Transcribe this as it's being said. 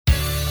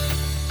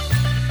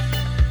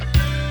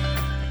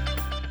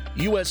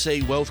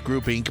USA Wealth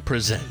Group Inc.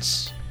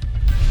 presents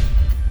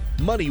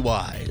Money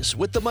Wise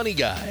with the Money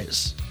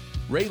Guys.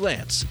 Ray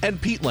Lance and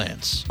Pete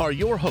Lance are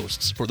your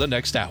hosts for the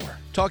next hour,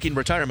 talking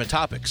retirement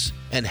topics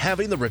and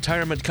having the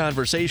retirement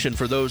conversation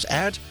for those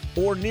at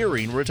or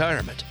nearing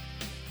retirement.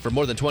 For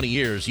more than 20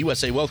 years,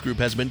 USA Wealth Group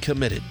has been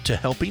committed to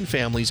helping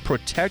families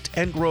protect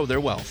and grow their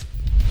wealth.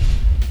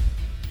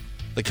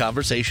 The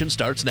conversation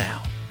starts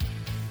now.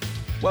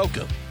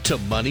 Welcome to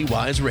Money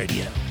Wise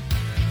Radio.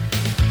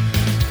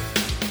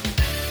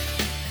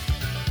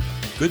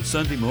 Good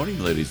Sunday morning,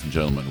 ladies and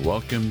gentlemen.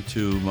 Welcome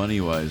to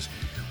Money Wise.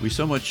 We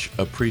so much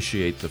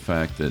appreciate the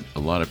fact that a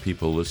lot of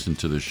people listen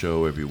to the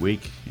show every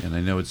week, and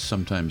I know it's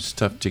sometimes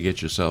tough to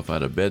get yourself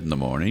out of bed in the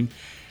morning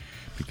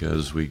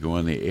because we go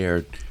on the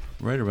air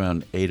right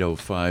around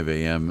 8:05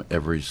 a.m.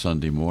 every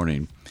Sunday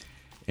morning.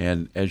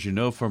 And as you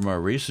know from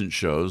our recent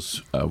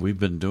shows, we've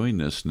been doing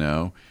this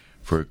now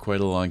for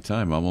quite a long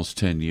time, almost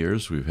 10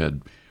 years. We've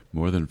had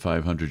more than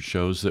 500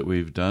 shows that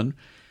we've done,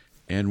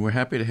 and we're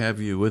happy to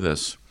have you with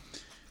us.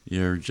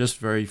 You're just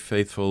very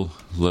faithful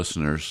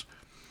listeners.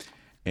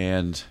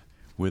 And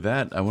with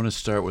that, I want to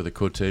start with a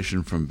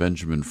quotation from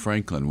Benjamin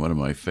Franklin, one of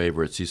my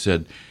favorites. He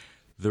said,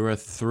 "There are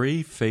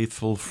three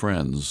faithful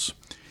friends,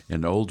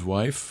 an old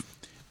wife,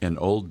 an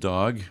old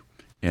dog,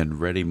 and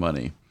ready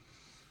money."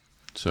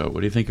 So what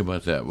do you think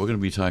about that? We're going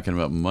to be talking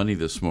about money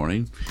this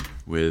morning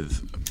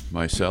with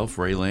myself,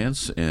 Ray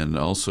Lance, and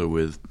also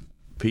with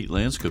Pete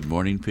Lance. Good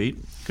morning, Pete.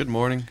 Good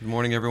morning. Good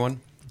morning,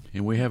 everyone.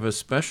 And we have a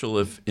special,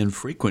 if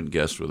infrequent,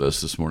 guest with us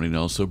this morning,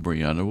 also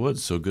Brianna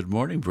Woods. So good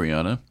morning,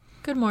 Brianna.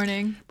 Good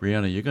morning.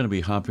 Brianna, you're going to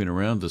be hopping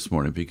around this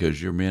morning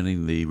because you're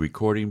manning the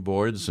recording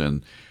boards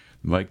and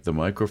the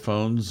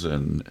microphones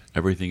and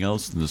everything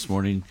else. And this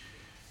morning,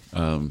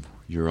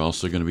 you're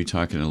also going to be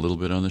talking a little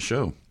bit on the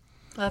show.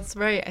 That's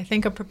right. I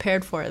think I'm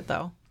prepared for it,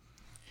 though.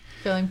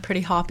 Feeling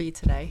pretty hoppy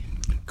today.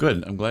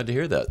 Good. I'm glad to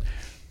hear that.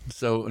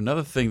 So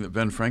another thing that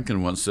Ben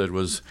Franklin once said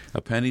was,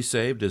 "A penny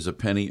saved is a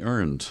penny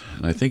earned."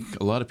 And I think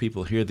a lot of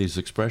people hear these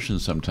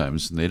expressions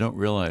sometimes and they don't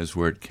realize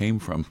where it came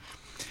from.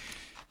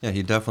 Yeah,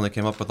 he definitely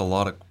came up with a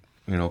lot of,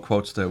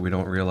 quotes that we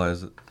don't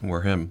realize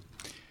were him.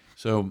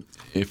 So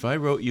if I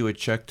wrote you a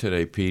check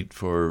today, Pete,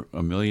 for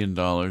 $1 million,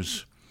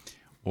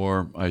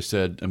 or I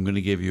said, I'm going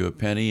to give you a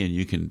penny and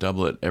you can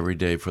double it every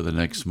day for the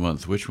next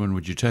month, which one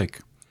would you take?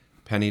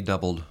 Penny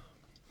doubled.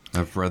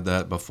 I've read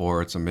that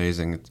before. It's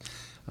amazing.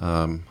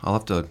 I'll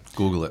have to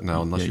Google it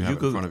now unless you have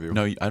it in front of you.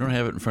 No, I don't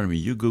have it in front of me.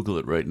 You Google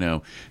it right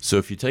now. So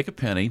if you take a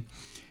penny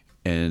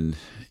and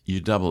you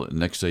double it,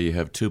 next day you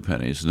have 2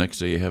 pennies, next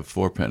day you have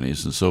 4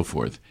 pennies, and so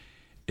forth.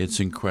 It's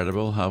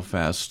incredible how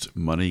fast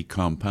money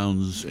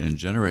compounds and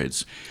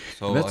generates.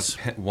 So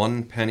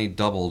one penny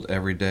doubled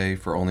every day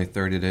for only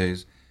 30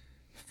 days,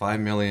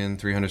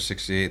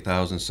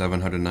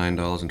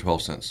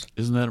 $5,368,709.12.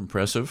 Isn't that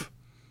impressive?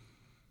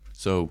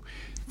 So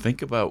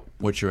think about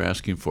what you're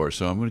asking for.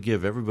 So I'm going to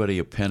give everybody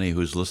a penny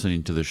who's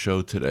listening to the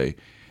show today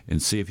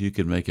and see if you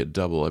can make it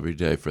double every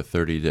day for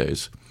 30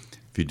 days.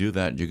 If you do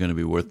that, you're going to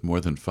be worth more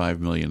than $5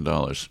 million.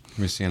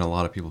 We're seeing a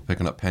lot of people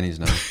picking up pennies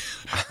now.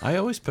 I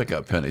always pick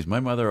up pennies.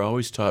 My mother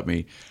always taught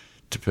me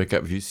to pick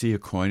up. If you see a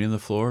coin in the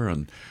floor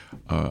in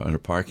a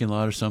parking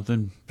lot or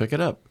something, pick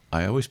it up.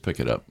 I always pick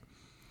it up.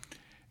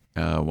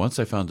 Once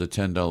I found a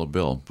 $10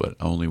 bill, but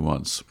only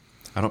once.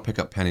 I don't pick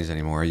up pennies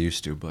anymore. I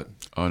used to, but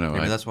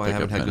maybe that's why I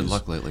haven't had good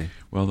luck lately.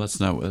 Well, that's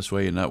why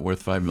you're not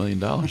worth $5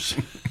 million.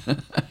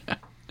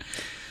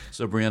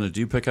 So, Brianna, do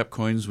you pick up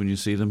coins when you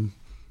see them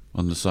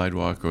on the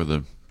sidewalk or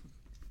the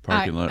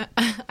parking lot?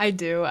 I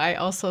do. I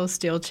also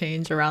steal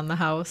change around the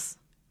house.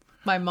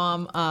 My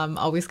mom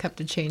always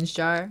kept a change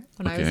jar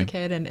when I was a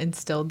kid and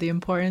instilled the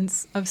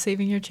importance of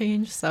saving your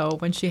change. So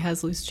when she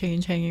has loose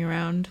change hanging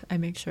around, I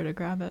make sure to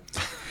grab it.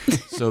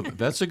 So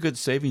that's a good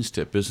savings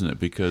tip, isn't it?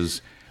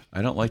 Because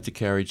I don't like to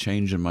carry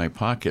change in my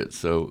pocket.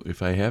 So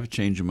if I have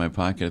change in my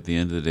pocket at the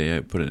end of the day,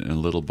 I put it in a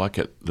little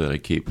bucket that I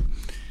keep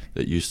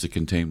that used to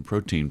contain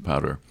protein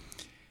powder.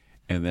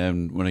 And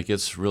then when it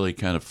gets really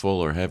kind of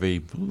full or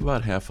heavy,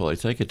 about half full, I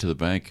take it to the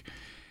bank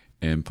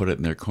and put it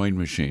in their coin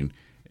machine.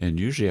 And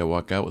usually I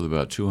walk out with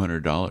about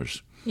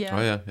 $200. Yeah.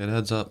 Oh, yeah. It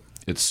adds up.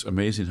 It's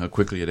amazing how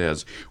quickly it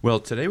adds. Well,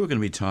 today we're going to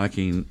be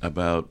talking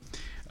about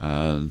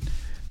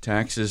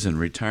taxes and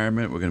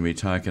retirement. We're going to be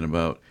talking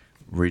about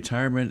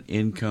retirement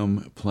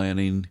income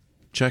planning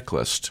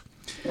checklist.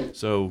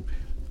 So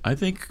I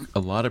think a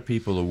lot of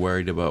people are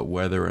worried about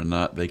whether or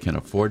not they can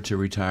afford to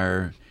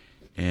retire.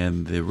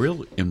 And the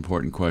real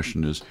important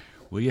question is,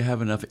 will you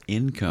have enough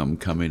income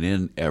coming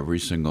in every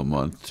single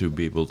month to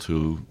be able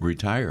to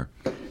retire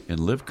and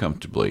live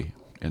comfortably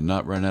and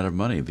not run out of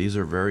money? These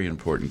are very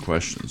important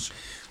questions.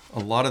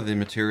 A lot of the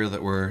material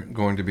that we're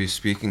going to be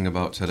speaking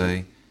about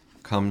today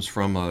comes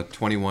from a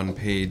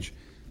 21-page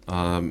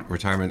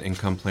retirement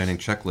income planning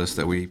checklist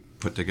that we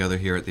put together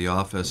here at the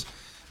office,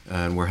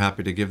 and we're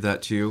happy to give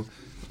that to you.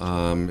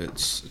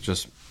 It's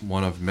just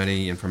one of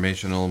many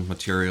informational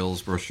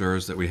materials,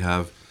 brochures that we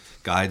have,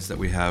 guides that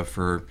we have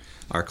for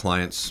our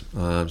clients.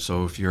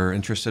 So if you're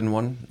interested in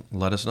one,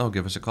 let us know.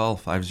 Give us a call,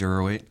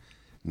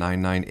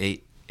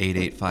 508-998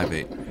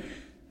 8858.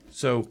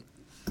 So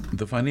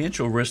the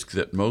financial risk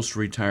that most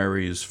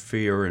retirees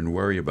fear and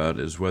worry about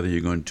is whether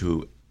you're going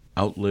to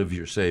outlive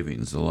your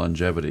savings, the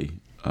longevity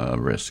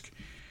risk.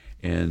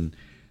 And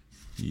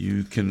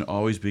you can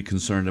always be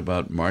concerned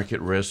about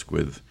market risk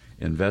with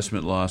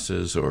investment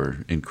losses or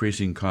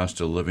increasing cost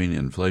of living,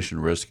 inflation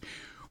risk.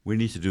 We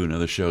need to do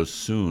another show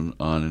soon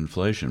on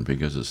inflation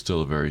because it's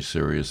still a very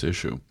serious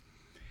issue.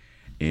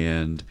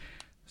 And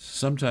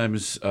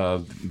sometimes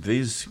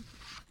these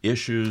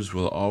issues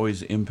will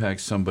always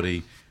impact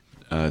somebody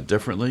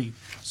differently.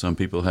 Some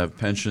people have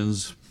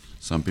pensions,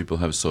 some people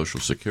have Social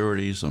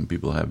Security, some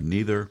people have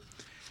neither.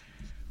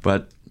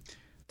 But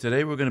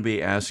today we're going to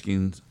be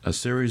asking a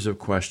series of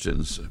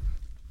questions.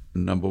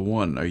 Number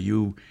one, are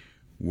you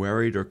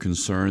worried or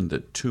concerned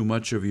that too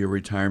much of your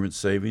retirement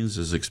savings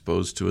is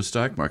exposed to a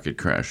stock market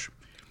crash?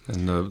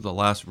 And the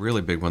last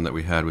really big one that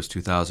we had was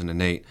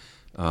 2008.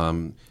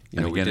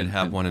 We did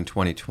have one in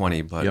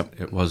 2020, but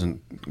it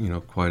wasn't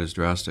quite as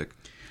drastic.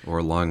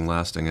 Or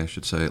long-lasting, I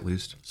should say, at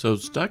least. So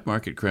stock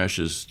market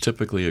crashes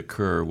typically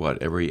occur,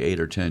 every 8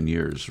 or 10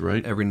 years,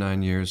 right? Every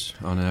 9 years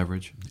on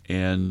average.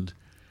 And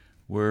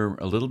we're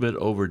a little bit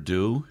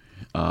overdue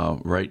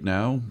right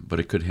now, but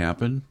it could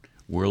happen.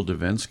 World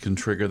events can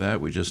trigger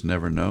that. We just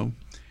never know.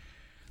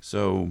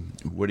 So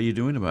what are you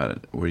doing about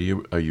it?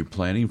 Are you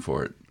planning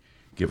for it?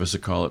 Give us a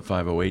call at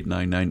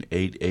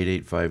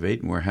 508-998-8858,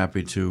 and we're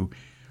happy to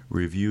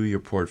review your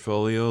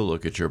portfolio,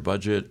 look at your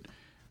budget,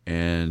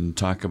 and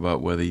talk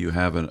about whether you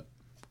have an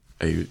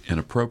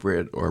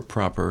appropriate or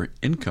proper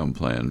income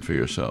plan for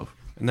yourself.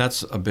 And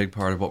that's a big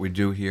part of what we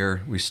do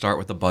here. We start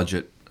with the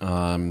budget.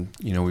 We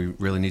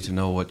really need to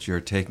know what you're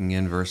taking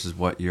in versus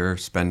what you're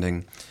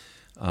spending.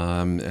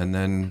 And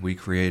then we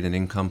create an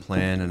income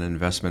plan, an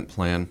investment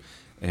plan.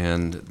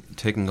 And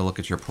taking a look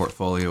at your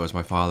portfolio, as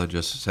my father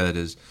just said,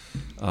 is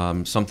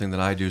something that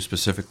I do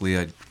specifically.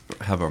 I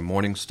have a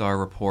Morningstar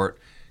report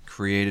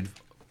created,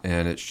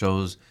 and it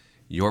shows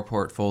your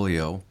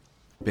portfolio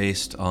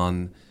based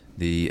on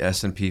the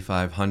S&P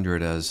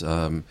 500 as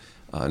a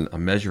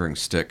measuring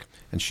stick,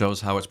 and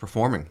shows how it's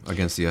performing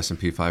against the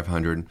S&P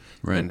 500.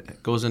 Right. And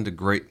it goes into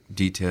great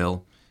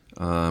detail,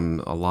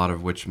 a lot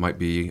of which might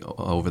be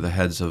over the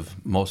heads of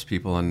most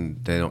people,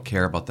 and they don't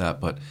care about that.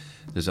 But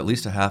there's at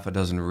least a half a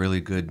dozen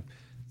really good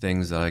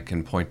things that I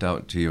can point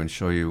out to you and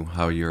show you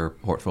how your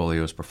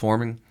portfolio is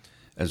performing,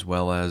 as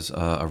well as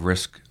a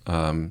risk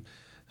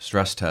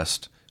stress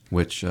test,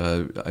 which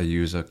I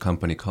use a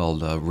company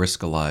called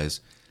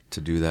Riskalyze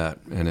to do that.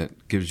 And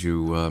it gives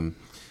you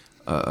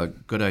a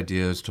good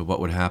idea as to what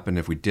would happen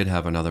if we did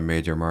have another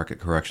major market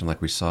correction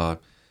like we saw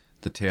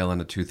the tail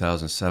end of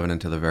 2007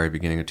 into the very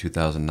beginning of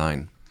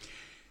 2009.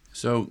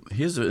 So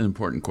here's an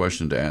important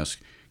question to ask.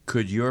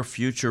 Could your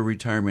future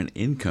retirement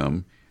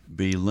income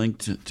be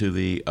linked to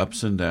the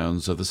ups and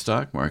downs of the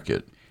stock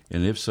market?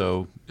 And if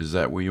so, is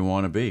that where you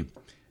want to be?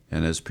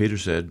 And as Peter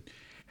said,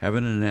 have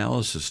an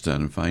analysis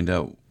done and find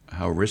out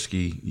how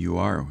risky you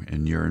are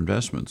in your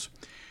investments.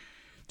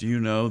 Do you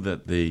know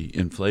that the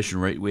inflation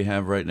rate we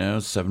have right now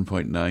is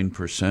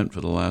 7.9%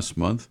 for the last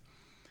month?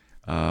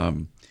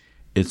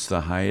 It's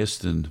the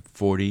highest in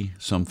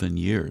 40-something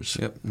years.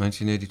 Yep,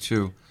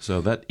 1982.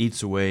 So that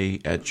eats away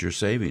at your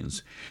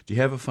savings. Do you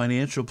have a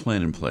financial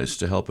plan in place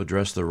to help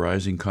address the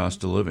rising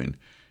cost of living?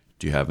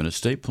 Do you have an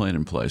estate plan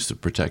in place to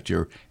protect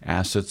your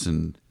assets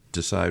and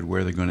decide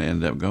where they're going to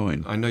end up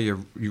going? I know you're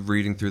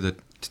reading through the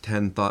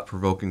 10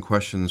 thought-provoking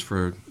questions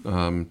for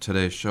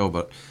today's show,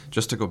 but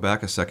just to go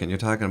back a second, you're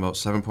talking about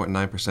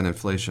 7.9%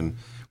 inflation.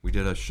 We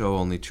did a show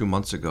only 2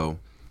 months ago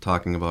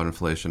talking about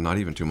inflation, not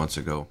even 2 months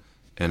ago,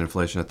 and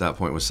inflation at that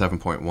point was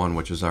 7.1,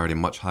 which is already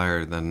much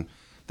higher than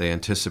they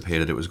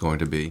anticipated it was going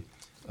to be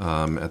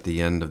at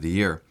the end of the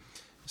year.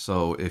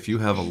 So if you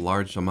have a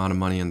large amount of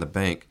money in the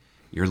bank,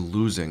 you're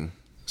losing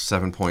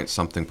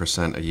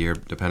 7-point-something% a year,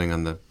 depending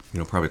on the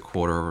probably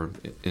quarter or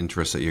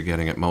interest that you're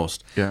getting at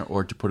most. Yeah,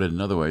 or to put it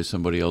another way,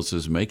 somebody else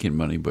is making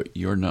money, but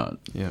you're not.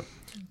 Yeah.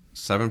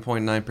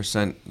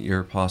 7.9%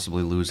 you're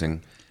possibly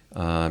losing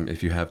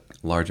if you have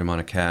a large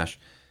amount of cash.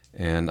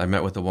 And I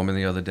met with a woman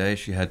the other day.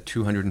 She had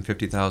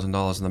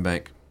 $250,000 in the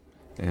bank.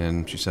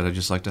 And she said, I'd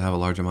just like to have a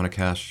large amount of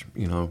cash,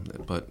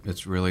 but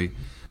it's really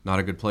not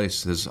a good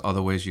place. There's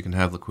other ways you can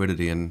have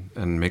liquidity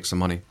and make some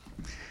money.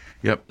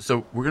 Yep.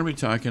 So we're going to be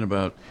talking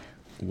about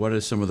what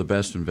are some of the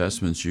best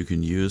investments you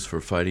can use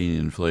for fighting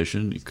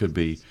inflation. It could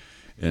be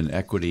an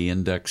equity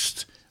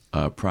indexed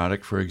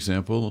product, for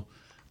example,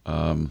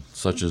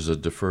 such as a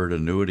deferred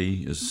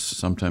annuity is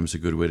sometimes a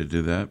good way to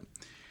do that.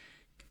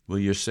 Will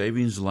your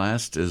savings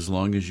last as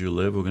long as you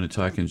live? We're going to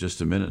talk in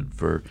just a minute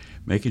for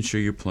making sure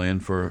you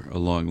plan for a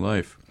long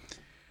life.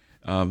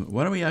 Why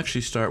don't we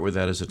actually start with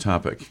that as a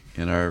topic?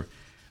 In our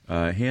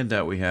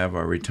handout, we have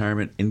our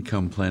retirement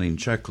income planning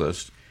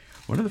checklist.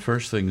 One of the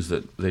first things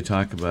that they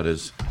talk about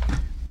is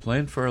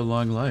plan for a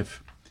long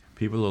life.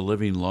 People are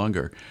living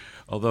longer.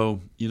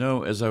 Although,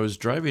 as I was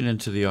driving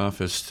into the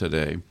office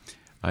today,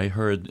 I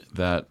heard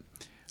that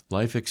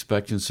life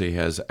expectancy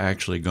has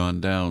actually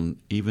gone down,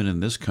 even in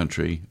this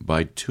country,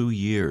 by 2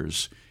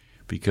 years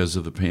because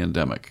of the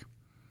pandemic.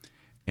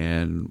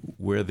 And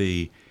we're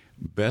the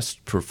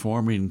best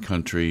performing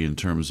country in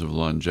terms of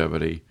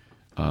longevity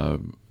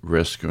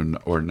risk,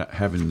 or not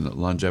having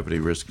longevity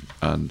risk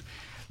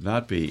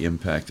not be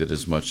impacted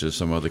as much as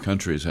some other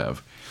countries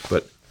have.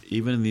 But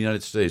even in the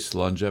United States,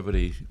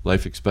 longevity,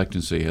 life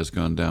expectancy has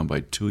gone down by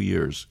 2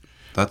 years.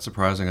 That's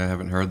surprising. I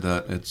haven't heard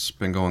that. It's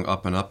been going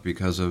up and up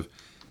because of,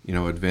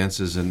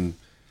 advances in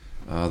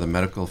the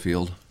medical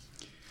field.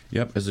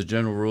 Yep, as a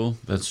general rule,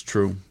 that's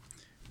true.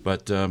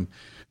 But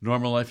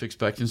normal life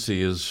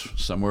expectancy is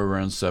somewhere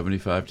around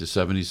 75 to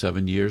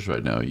 77 years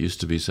right now. It used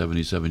to be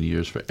 77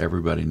 years for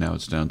everybody. Now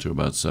it's down to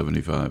about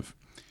 75.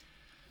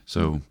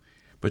 So,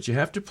 but you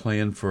have to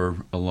plan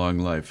for a long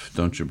life,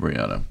 don't you,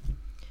 Brianna?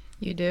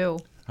 You do.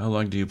 How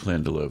long do you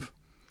plan to live?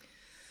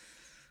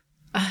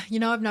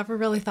 I've never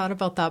really thought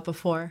about that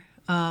before.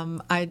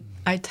 I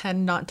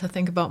tend not to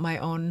think about my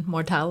own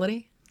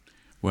mortality.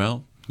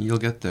 Well, you'll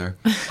get there.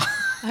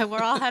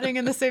 We're all heading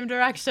in the same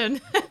direction.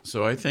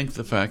 So I think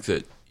the fact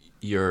that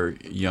you're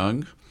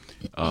young,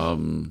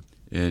 and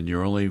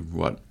you're only,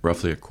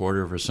 roughly a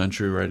quarter of a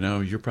century right now,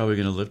 you're probably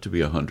going to live to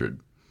be 100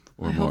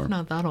 or more. I hope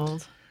not that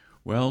old.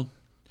 Well,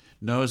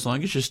 no, as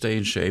long as you stay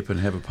in shape and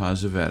have a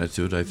positive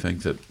attitude, I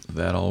think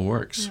that all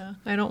works. Yeah,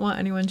 I don't want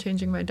anyone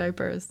changing my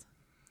diapers.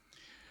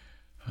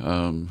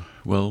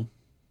 Well,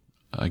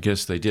 I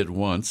guess they did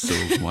once, so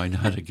why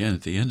not again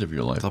at the end of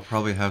your life? They'll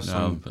probably have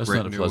some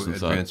great new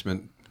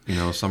advancement,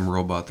 some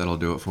robot that'll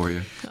do it for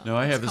you. No,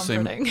 I have the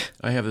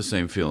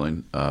same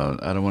feeling.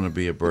 I don't want to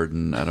be a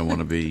burden. I don't want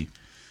to be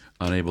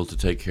unable to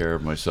take care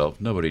of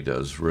myself. Nobody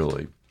does,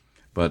 really.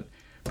 But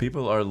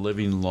people are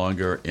living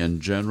longer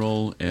in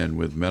general, and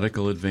with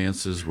medical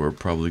advances, we're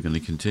probably going to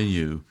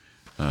continue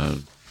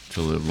to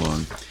live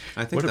long.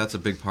 I think that's a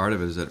big part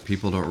of it, is that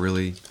people don't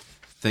really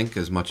think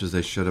as much as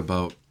they should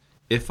about,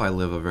 if I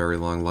live a very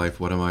long life,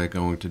 what am I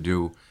going to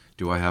do?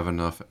 Do I have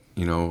enough,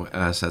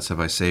 assets? Have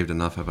I saved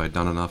enough? Have I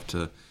done enough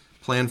to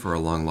plan for a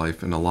long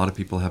life? And a lot of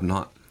people have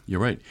not. You're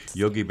right.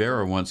 Yogi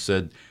Berra once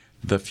said,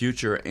 "The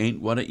future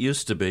ain't what it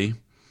used to be."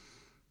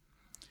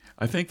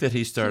 I think that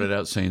he started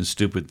out saying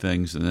stupid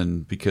things, and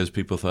then because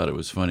people thought it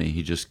was funny,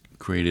 he just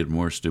created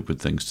more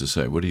stupid things to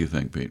say. What do you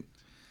think, Pete?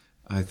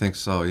 I think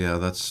so, yeah.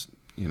 That's,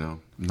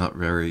 not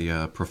very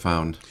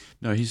profound.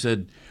 No, he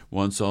said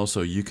once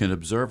also, you can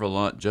observe a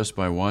lot just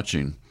by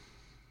watching.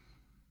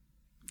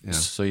 Yeah.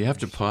 So you have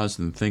to pause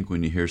and think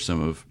when you hear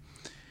some of...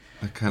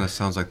 That kind of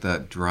sounds like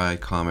that dry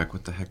comic.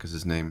 What the heck is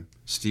his name?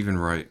 Stephen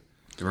Wright.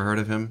 You ever heard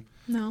of him?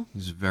 No.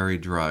 He's very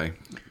dry.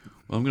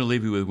 Well, I'm going to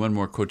leave you with one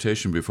more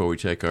quotation before we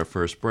take our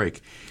first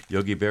break.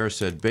 Yogi Berra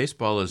said,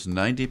 "Baseball is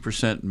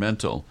 90%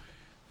 mental.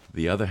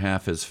 The other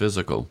half is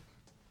physical."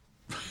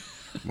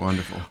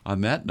 Wonderful. On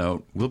that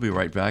note, we'll be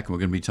right back, and we're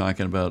going to be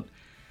talking about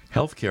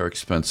healthcare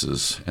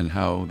expenses and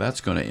how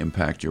that's going to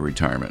impact your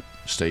retirement.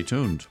 Stay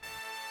tuned.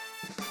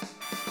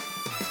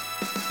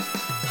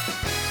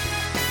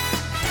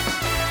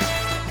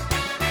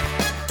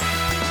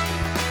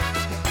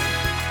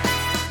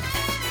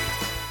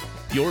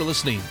 You're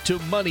listening to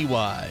Money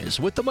Wise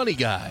with the Money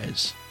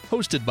Guys,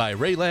 hosted by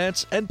Ray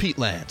Lance and Pete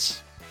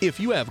Lance.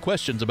 If you have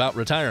questions about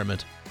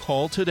retirement,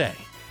 call today,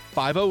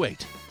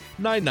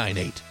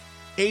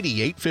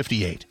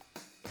 508-998-8858.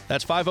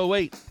 That's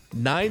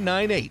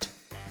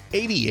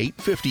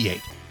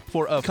 508-998-8858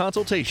 for a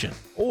consultation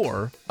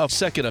or a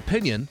second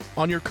opinion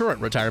on your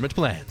current retirement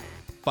plan.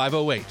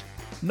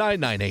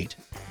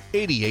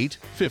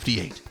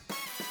 508-998-8858.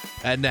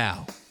 And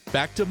now,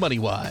 back to Money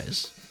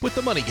Wise with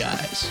the Money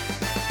Guys.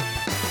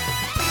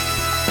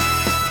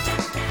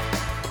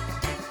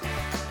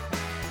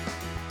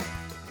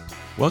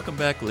 Welcome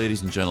back,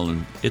 ladies and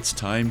gentlemen. It's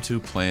time to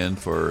plan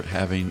for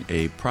having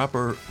a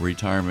proper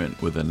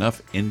retirement with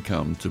enough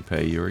income to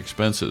pay your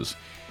expenses.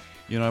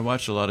 I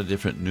watch a lot of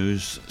different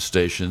news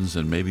stations,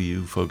 and maybe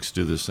you folks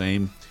do the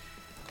same.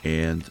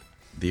 And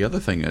the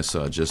other thing I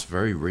saw just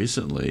very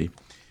recently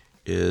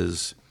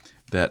is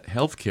that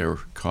healthcare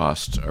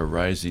costs are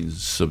rising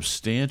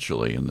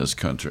substantially in this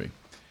country.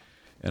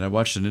 And I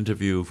watched an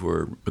interview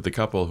with a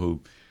couple who,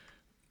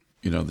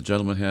 the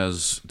gentleman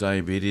has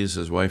diabetes,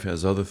 his wife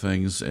has other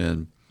things,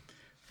 and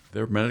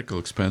their medical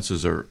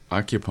expenses are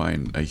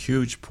occupying a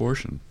huge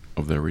portion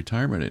of their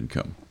retirement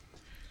income.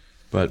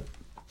 But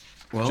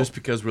just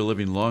because we're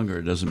living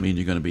longer doesn't mean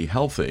you're going to be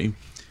healthy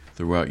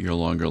throughout your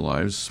longer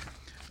lives.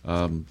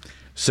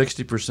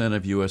 60%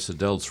 of U.S.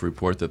 adults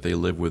report that they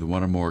live with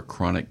one or more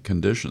chronic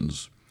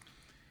conditions.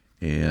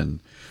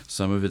 And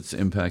some of it's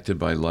impacted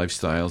by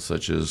lifestyle,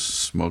 such as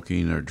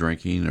smoking or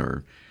drinking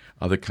or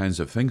other kinds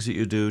of things that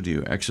you do. Do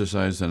you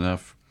exercise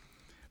enough?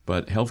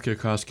 But healthcare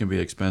costs can be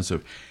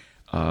expensive.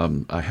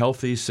 A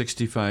healthy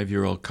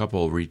 65-year-old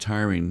couple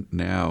retiring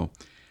now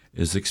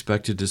is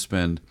expected to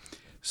spend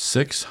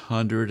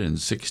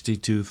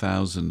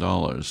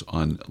 $662,000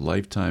 on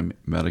lifetime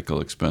medical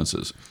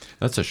expenses.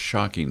 That's a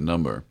shocking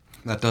number.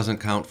 That doesn't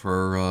count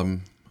for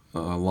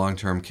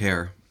long-term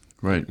care.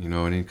 Right.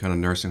 Any kind of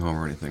nursing home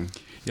or anything.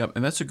 Yep,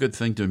 and that's a good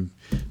thing to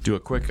do a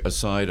quick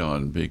aside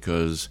on,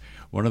 because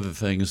one of the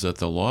things that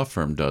the law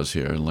firm does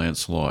here,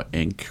 Lance Law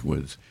Inc.,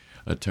 with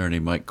attorney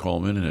Mike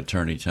Coleman and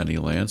attorney Tenny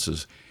Lance,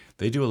 is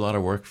they do a lot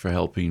of work for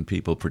helping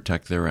people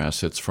protect their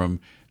assets from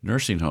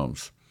nursing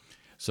homes.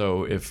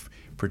 So if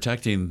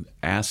protecting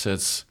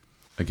assets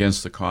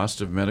against the cost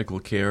of medical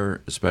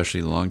care,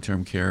 especially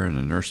long-term care in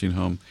a nursing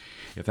home,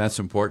 if that's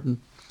important,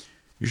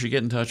 you should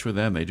get in touch with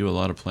them. They do a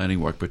lot of planning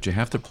work, but you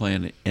have to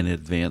plan in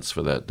advance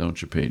for that,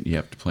 don't you, Pete? You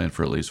have to plan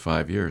for at least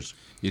 5 years.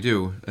 You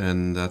do,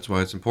 and that's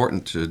why it's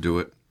important to do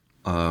it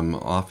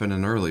often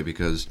and early,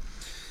 because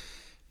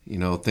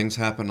things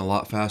happen a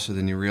lot faster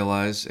than you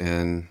realize,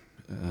 and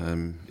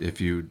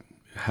if you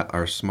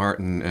are smart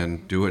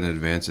and do it in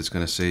advance, it's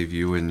going to save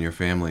you and your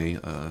family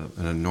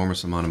an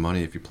enormous amount of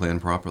money if you plan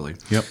properly.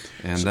 Yep.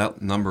 And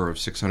that number of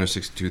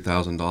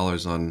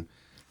 $662,000 on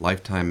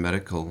lifetime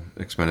medical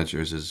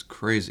expenditures is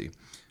crazy.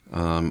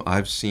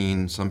 I've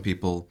seen some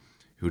people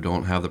who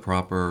don't have the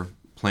proper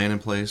plan in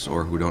place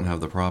or who don't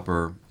have the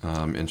proper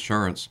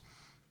insurance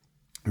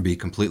be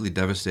completely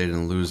devastated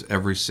and lose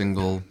every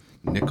single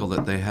nickel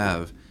that they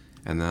have.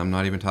 And I'm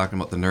not even talking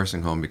about the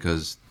nursing home,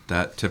 because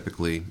that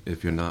typically,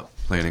 if you're not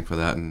planning for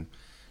that and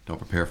don't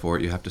prepare for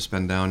it, you have to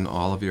spend down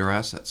all of your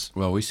assets.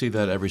 Well, we see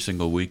that every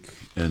single week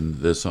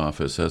in this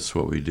office. That's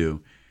what we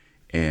do.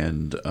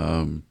 And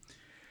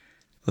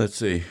let's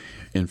see,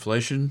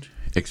 inflation,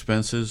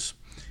 expenses.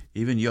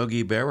 Even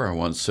Yogi Berra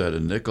once said, a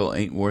nickel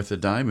ain't worth a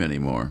dime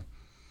anymore.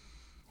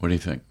 What do you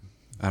think?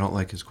 I don't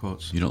like his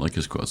quotes. You don't like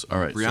his quotes. All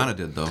right. Brianna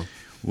did, though.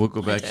 We'll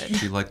go back.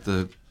 She liked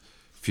the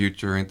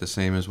future ain't the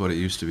same as what it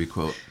used to be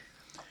quote.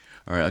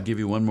 All right, I'll give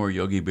you one more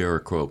Yogi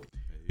Berra quote.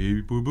 Hey,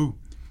 boo-boo.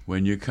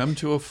 When you come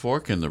to a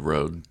fork in the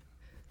road,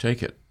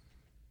 take it.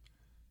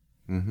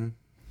 Mm-hmm.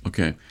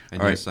 Okay.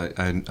 And all yes, right.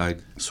 I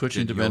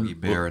Switching did to Ben, Yogi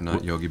Berra,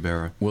 not Yogi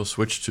Berra. We'll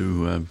switch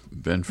to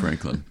Ben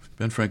Franklin.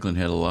 Ben Franklin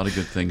had a lot of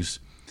good things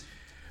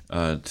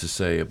to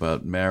say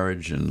about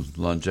marriage and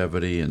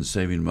longevity and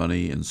saving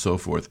money and so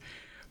forth.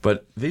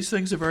 But these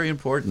things are very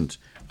important.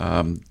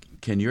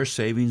 Can your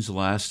savings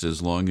last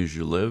as long as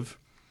you live?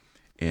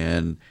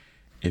 And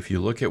if you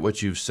look at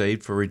what you've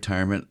saved for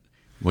retirement,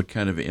 what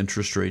kind of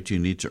interest rate do you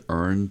need to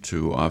earn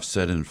to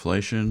offset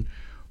inflation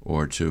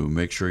or to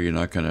make sure you're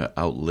not going to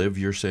outlive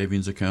your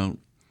savings account?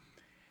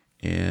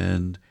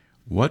 And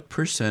what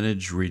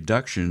percentage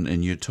reduction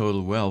in your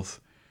total wealth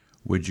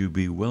would you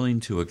be willing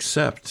to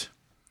accept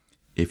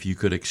if you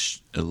could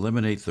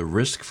eliminate the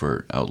risk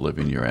for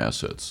outliving your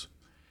assets?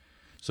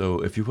 So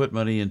if you put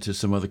money into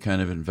some other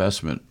kind of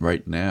investment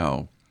right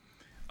now,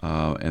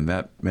 and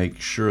that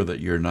makes sure that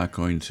you're not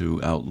going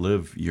to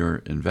outlive your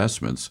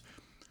investments,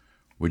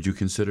 would you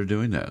consider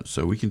doing that?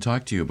 So we can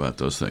talk to you about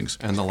those things.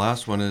 And the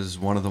last one is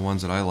one of the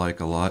ones that I like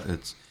a lot.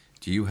 It's,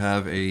 do you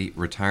have a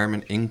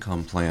retirement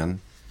income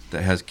plan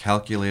that has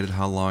calculated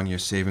how long your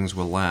savings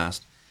will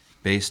last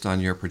based on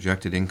your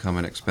projected income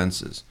and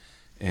expenses?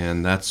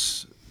 And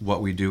that's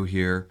what we do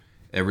here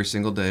every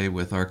single day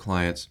with our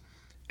clients.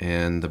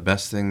 And the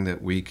best thing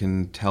that we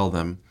can tell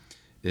them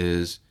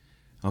is,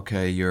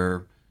 okay,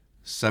 you're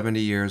 70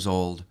 years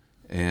old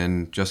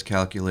and just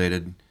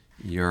calculated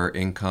your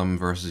income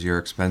versus your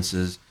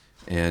expenses,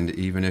 and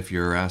even if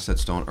your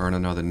assets don't earn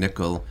another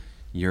nickel,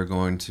 you're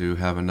going to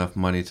have enough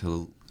money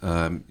to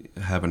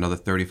have another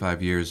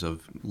 35 years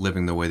of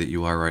living the way that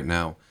you are right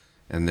now.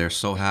 And they're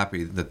so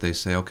happy that they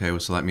say, okay, well,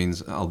 so that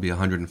means I'll be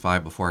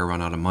 105 before I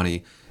run out of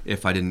money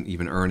if I didn't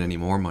even earn any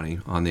more money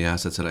on the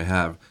assets that I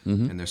have.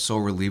 Mm-hmm. And they're so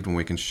relieved when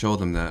we can show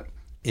them that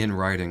in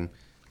writing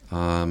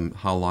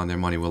how long their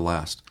money will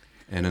last.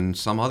 And in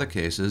some other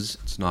cases,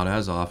 it's not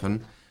as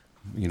often.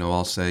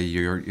 I'll say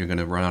you're going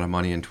to run out of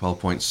money in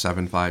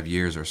 12.75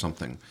 years or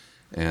something,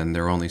 and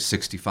they're only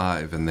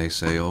 65, and they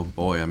say, oh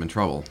boy, I'm in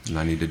trouble, and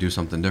I need to do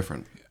something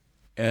different.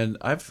 And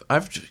I've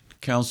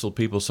counseled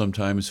people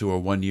sometimes who are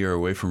 1 year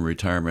away from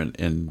retirement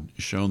and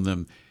shown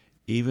them,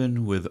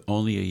 even with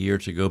only a year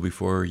to go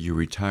before you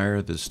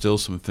retire, there's still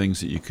some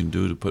things that you can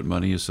do to put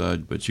money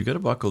aside, but you got to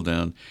buckle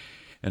down.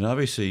 And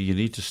obviously, you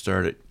need to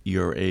start at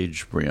your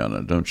age,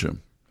 Brianna, don't you?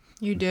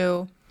 You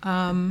do.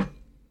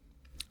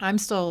 I'm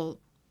still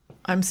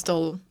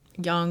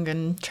young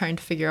and trying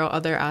to figure out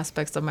other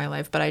aspects of my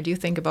life, but I do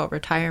think about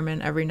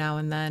retirement every now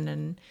and then,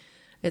 and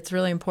it's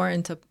really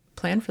important to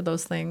plan for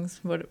those things.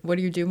 What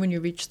do you do when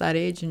you reach that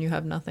age and you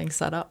have nothing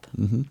set up?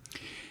 Mm-hmm.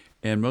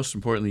 And most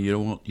importantly,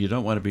 you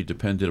don't want to be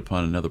dependent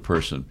upon another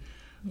person.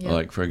 Yep.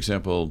 Like, for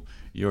example,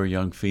 you're a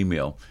young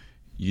female.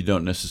 You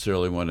don't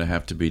necessarily want to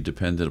have to be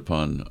dependent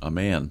upon a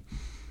man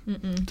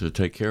to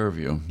take care of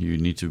you. You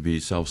need to be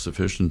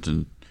self-sufficient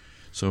and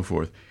so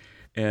forth.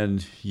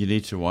 And you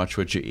need to watch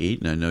what you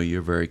eat. And I know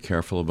you're very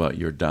careful about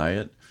your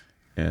diet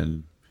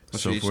and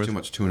so she forth. eats too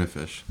much tuna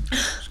fish.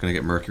 She's going to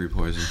get mercury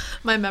poison.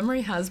 My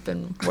memory has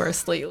been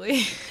worse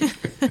lately.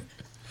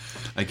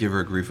 I give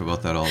her grief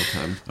about that all the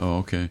time. Oh,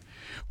 okay.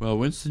 Well,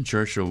 Winston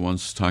Churchill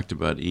once talked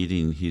about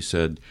eating. He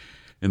said,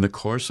 "In the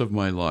course of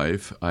my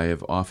life, I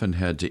have often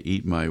had to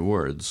eat my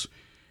words,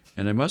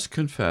 and I must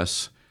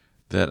confess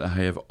that I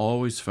have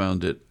always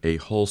found it a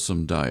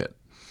wholesome diet."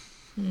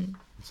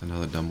 It's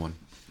another dumb one.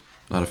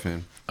 Not a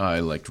fan. I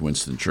liked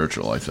Winston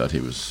Churchill. I thought he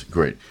was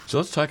great. So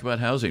let's talk about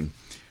housing.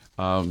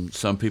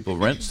 Some people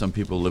rent. Some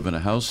people live in a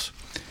house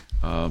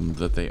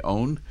that they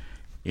own.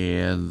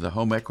 And the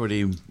home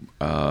equity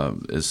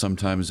is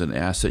sometimes an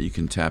asset you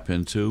can tap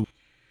into.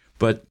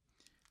 But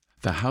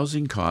the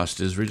housing cost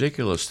is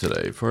ridiculous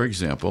today. For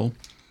example,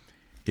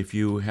 if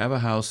you have a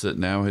house that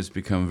now has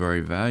become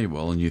very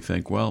valuable and you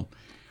think, well,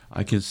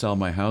 I can sell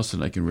my house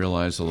and I can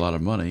realize a lot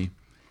of money,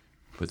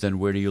 but then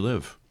where do you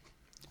live?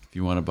 If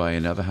you want to buy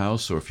another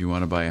house, or if you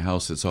want to buy a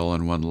house that's all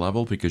on one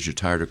level because you're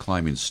tired of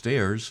climbing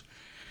stairs,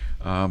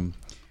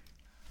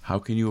 how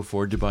can you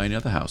afford to buy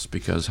another house?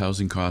 Because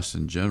housing costs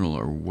in general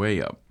are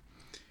way up.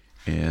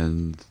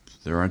 And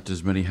there aren't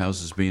as many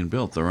houses being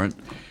built. There aren't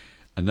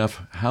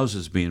enough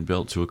houses being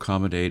built to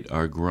accommodate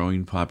our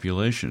growing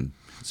population.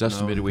 It's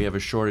estimated we have a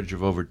shortage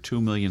of over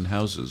 2 million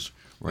houses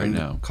right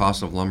now.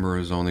 Cost of lumber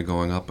is only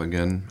going up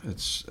again.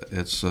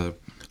 It's a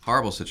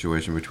horrible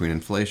situation between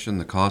inflation,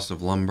 the cost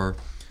of lumber,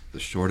 the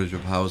shortage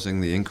of housing,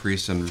 the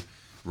increase in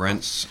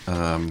rents.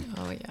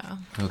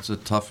 It's a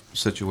tough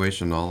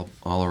situation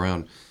all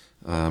around.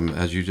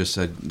 As you just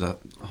said, the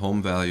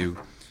home value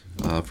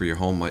for your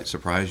home might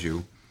surprise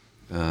you.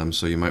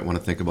 So you might want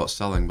to think about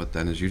selling, but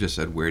then as you just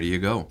said, where do you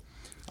go?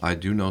 I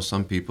do know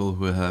some people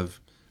who have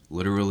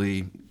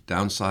literally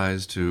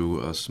downsized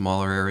to a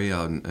smaller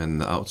area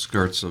and the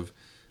outskirts of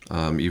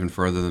even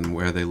further than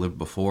where they lived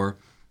before,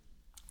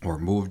 or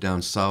moved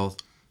down south.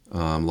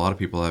 A lot of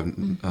people I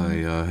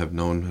have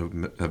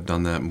known have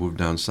done that, moved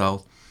down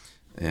south,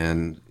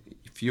 and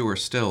fewer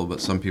still,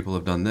 but some people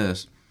have done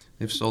this.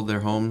 They've sold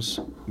their homes,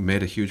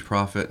 made a huge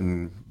profit,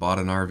 and bought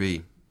an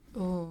RV.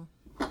 Oh,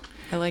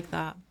 I like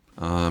that.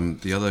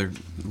 The other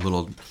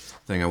little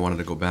thing I wanted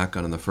to go back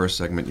on in the first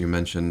segment, you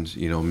mentioned,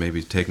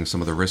 maybe taking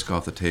some of the risk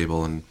off the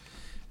table and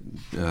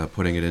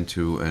putting it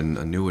into an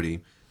annuity.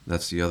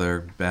 That's the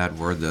other bad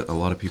word that a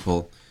lot of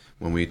people,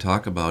 when we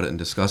talk about it and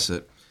discuss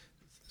it,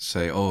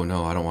 say, oh,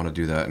 no, I don't want to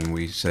do that. And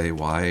we say,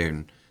 why?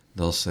 And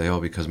they'll say, oh,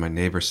 because my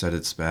neighbor said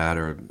it's bad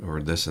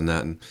or this and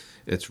that. And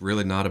it's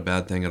really not a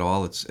bad thing at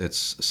all.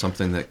 It's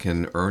something that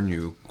can earn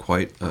you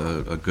quite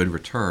a good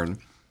return.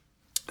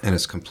 And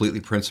it's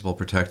completely principal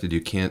protected.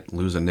 You can't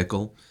lose a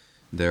nickel.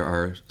 There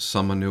are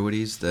some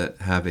annuities that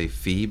have a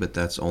fee, but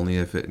that's only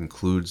if it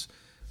includes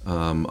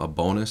a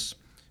bonus.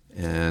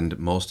 And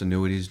most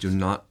annuities do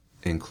not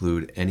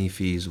include any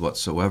fees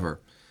whatsoever.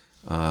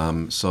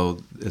 So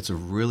it's a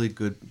really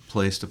good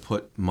place to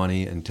put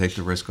money and take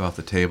the risk off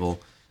the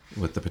table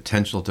with the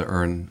potential to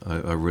earn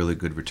a really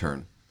good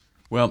return.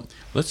 Well,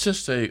 let's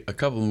just say a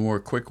couple more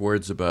quick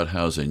words about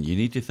housing. You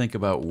need to think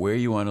about where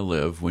you want to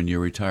live when you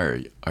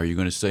retire. Are you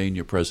going to stay in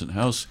your present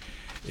house?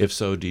 If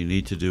so, do you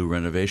need to do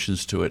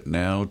renovations to it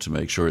now to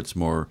make sure it's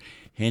more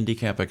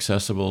handicap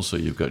accessible, so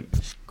you've got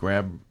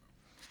grab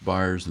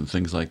bars and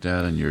things like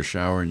that in your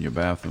shower and your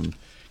bathroom,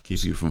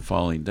 keep you from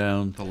falling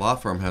down? The law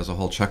firm has a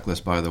whole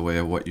checklist, by the way,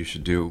 of what you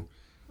should do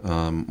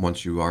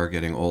once you are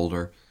getting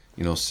older.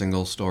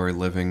 Single-story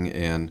living,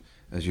 and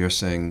as you're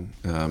saying,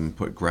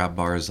 put grab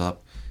bars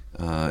up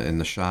in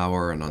the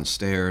shower and on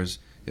stairs.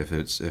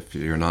 If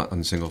you're not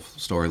on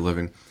single-story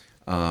living,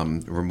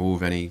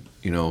 remove any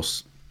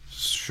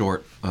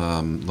short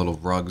little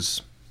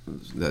rugs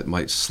that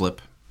might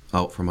slip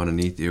out from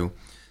underneath you.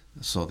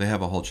 So they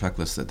have a whole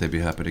checklist that they'd be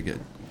happy to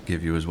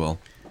give you as well.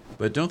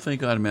 But don't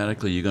think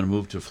automatically you're going to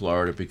move to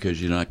Florida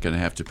because you're not going to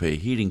have to pay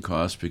heating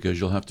costs, because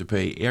you'll have to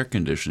pay air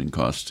conditioning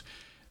costs,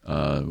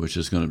 which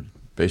is going to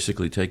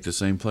basically take the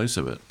same place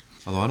of it.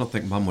 Although I don't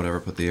think Mom would ever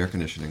put the air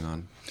conditioning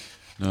on.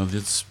 No,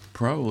 that's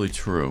probably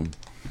true.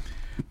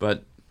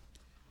 But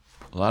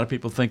a lot of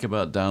people think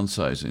about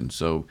downsizing.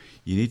 So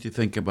you need to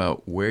think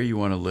about where you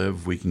want to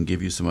live. We can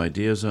give you some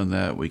ideas on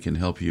that. We can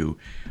help you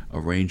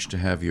arrange to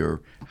have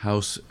your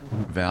house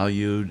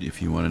valued.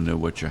 If you want to know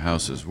what your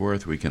house is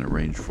worth, we can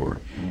arrange for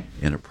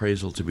an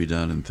appraisal to be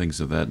done and things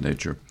of that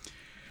nature.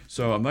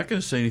 So I'm not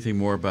going to say anything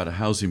more about a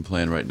housing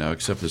plan right now,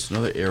 except it's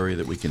another area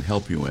that we can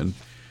help you in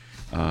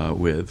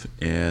with.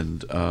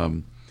 And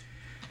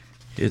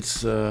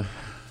it's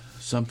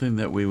something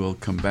that we will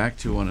come back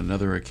to on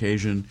another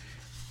occasion.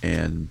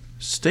 And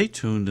stay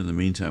tuned in the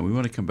meantime. We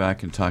want to come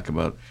back and talk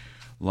about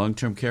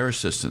long-term care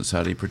assistance.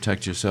 How do you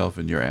protect yourself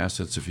and your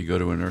assets if you go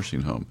to a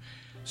nursing home?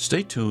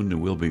 Stay tuned,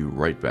 and we'll be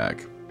right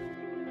back.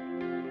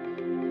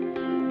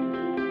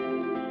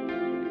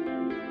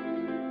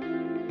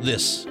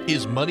 This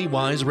is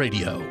MoneyWise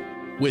Radio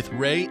with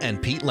Ray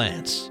and Pete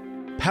Lance,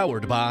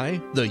 powered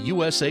by the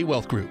USA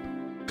Wealth Group.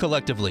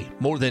 Collectively,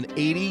 more than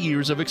 80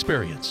 years of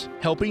experience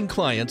helping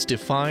clients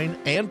define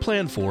and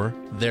plan for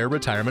their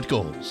retirement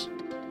goals.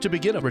 To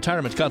begin a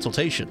retirement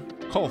consultation,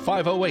 call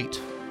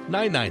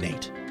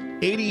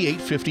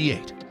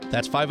 508-998-8858.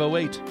 That's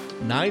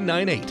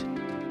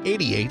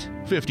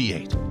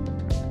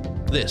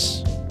 508-998-8858.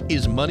 This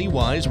is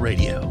MoneyWise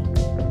Radio.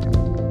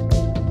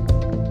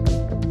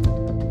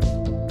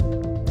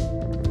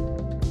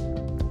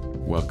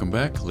 Welcome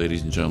back,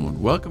 ladies and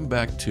gentlemen. Welcome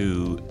back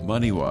to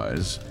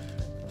MoneyWise.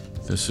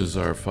 This is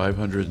our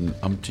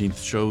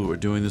 500th show we're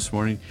doing this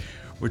morning.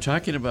 We're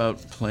talking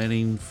about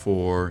planning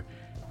for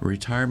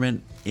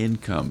retirement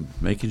income,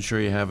 making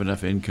sure you have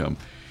enough income.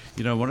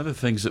 You know, one of the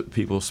things that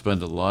people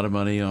spend a lot of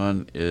money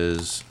on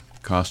is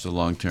cost of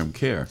long-term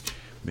care.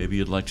 Maybe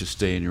you'd like to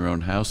stay in your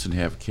own house and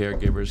have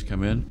caregivers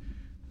come in.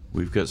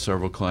 We've got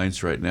several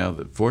clients right now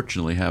that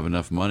fortunately have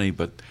enough money,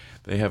 but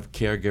they have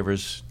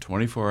caregivers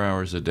 24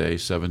 hours a day,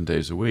 7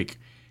 days a week.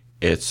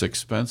 It's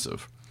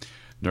expensive.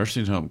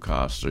 Nursing home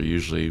costs are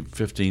usually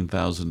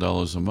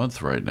 $15,000 a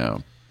month right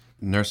now.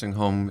 Nursing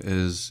home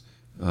is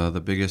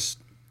the biggest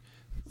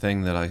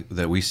thing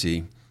that we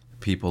see.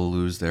 People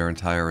lose their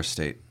entire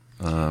estate,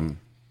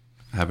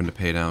 having to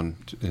pay down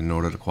in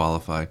order to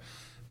qualify.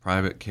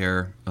 Private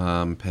care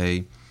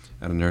pay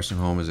at a nursing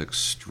home is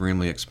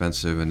extremely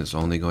expensive, and it's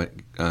only going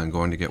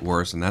to get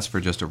worse. And that's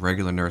for just a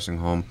regular nursing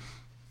home,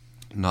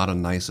 not a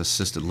nice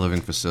assisted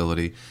living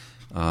facility.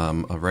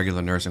 A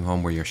regular nursing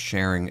home where you're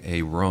sharing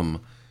a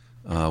room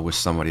with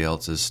somebody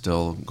else is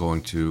still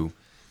going to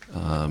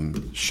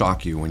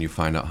shock you when you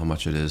find out how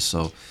much it is.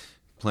 So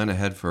plan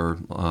ahead for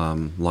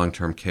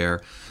long-term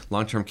care.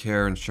 Long-term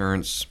care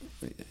insurance,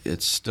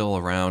 it's still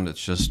around.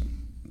 It's just,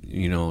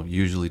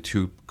 usually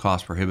too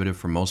cost prohibitive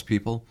for most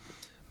people.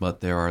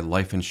 But there are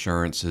life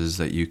insurances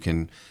that you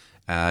can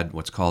add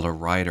what's called a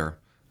rider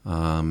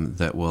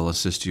that will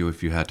assist you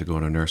if you had to go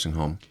to a nursing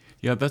home.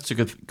 Yeah, that's a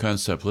good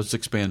concept. Let's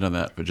expand on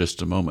that for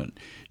just a moment.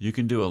 You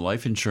can do a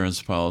life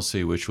insurance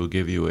policy which will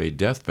give you a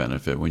death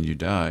benefit when you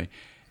die.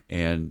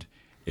 And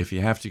if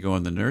you have to go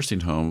in the nursing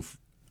home,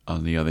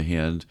 on the other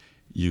hand,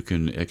 you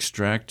can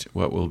extract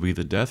what will be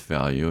the death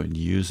value and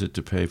use it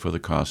to pay for the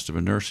cost of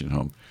a nursing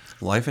home.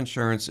 Life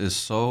insurance is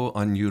so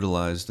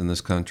unutilized in this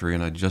country,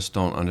 and I just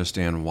don't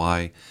understand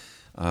why.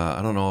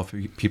 I don't know if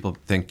people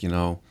think,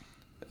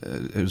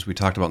 as we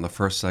talked about in the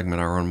first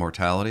segment, our own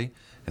mortality,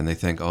 and they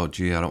think, oh,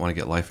 gee, I don't want to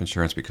get life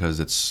insurance because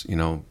it's,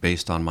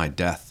 based on my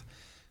death.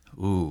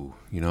 Ooh,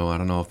 I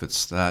don't know if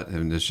it's that,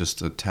 and it's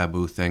just a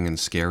taboo thing and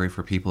scary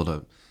for people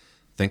to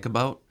think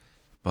about,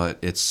 but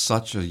it's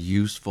such a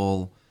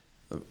useful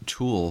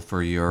tool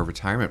for your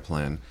retirement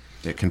plan.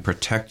 It can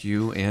protect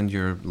you and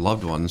your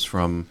loved ones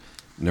from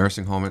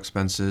nursing home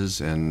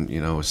expenses and,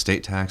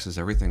 estate taxes,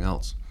 everything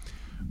else.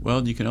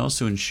 Well, you can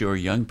also insure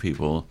young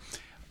people.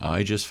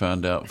 I just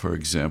found out, for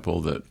example,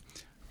 that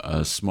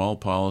a small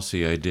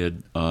policy I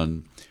did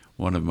on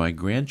one of my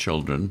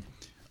grandchildren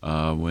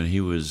when he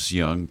was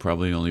young,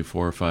 probably only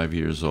 4 or 5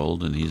 years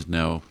old, and he's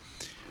now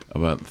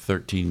about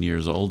 13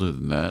 years older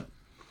than that.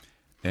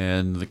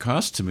 And the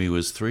cost to me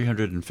was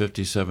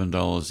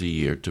 $357 a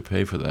year to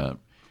pay for that.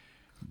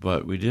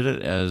 But we did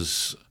it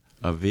as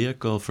a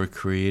vehicle for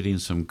creating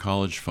some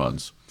college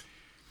funds.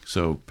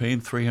 So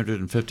paying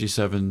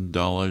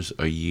 $357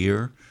 a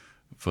year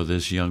for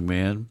this young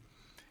man,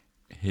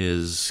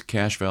 his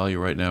cash value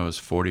right now is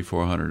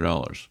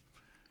 $4,400.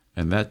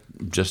 And that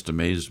just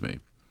amazed me.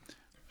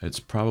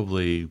 It's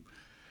probably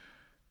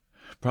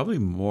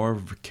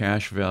more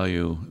cash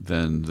value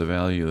than the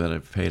value that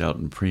I've paid out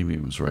in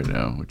premiums right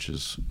now, which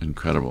is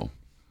incredible.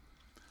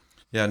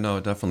 Yeah, no,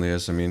 it definitely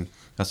is. I mean,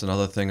 that's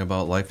another thing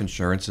about life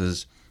insurance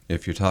is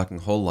if you're talking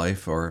whole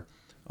life or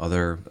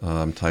other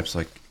types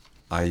like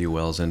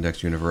IULs,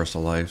 Index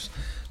Universal Lives,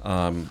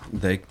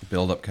 they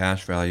build up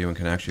cash value and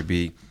can actually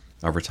be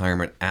a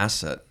retirement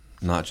asset,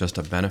 not just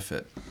a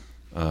benefit.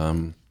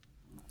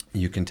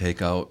 You can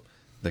take out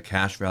the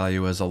cash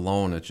value as a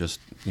loan. It just,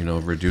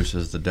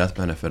 reduces the death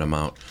benefit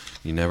amount.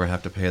 You never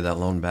have to pay that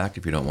loan back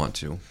if you don't want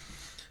to.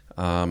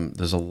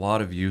 There's a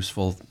lot of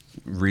useful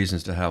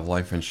reasons to have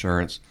life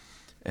insurance.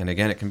 And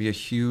again, it can be a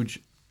huge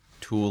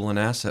tool and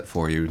asset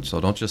for you.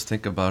 So don't just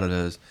think about it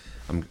as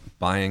I'm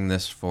buying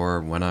this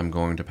for when I'm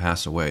going to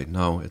pass away.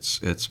 No,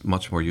 it's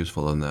much more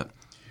useful than that.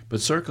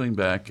 But circling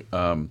back,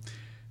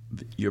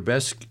 your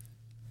best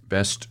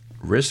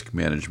risk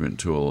management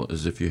tool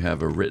is if you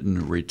have a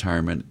written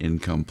retirement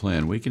income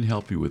plan. We can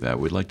help you with that.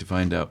 We'd like to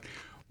find out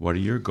what are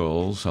your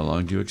goals, how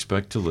long do you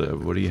expect to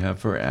live, what do you have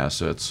for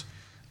assets,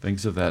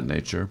 things of that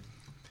nature.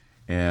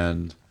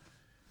 And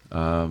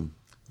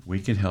we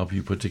can help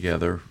you put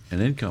together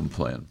an income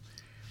plan.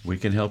 We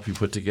can help you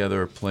put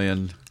together a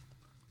plan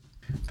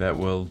that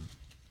will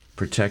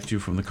protect you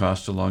from the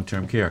cost of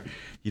long-term care.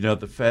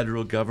 The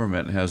federal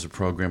government has a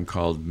program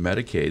called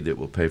Medicaid that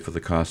will pay for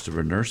the cost of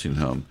a nursing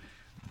home.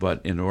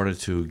 But in order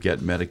to get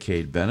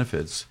Medicaid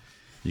benefits,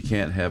 you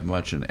can't have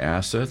much in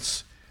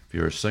assets. If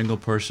you're a single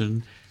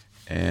person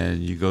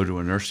and you go to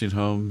a nursing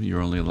home,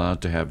 you're only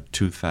allowed to have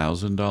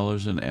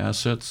 $2,000 in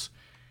assets.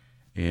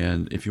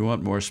 And if you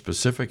want more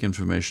specific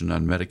information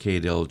on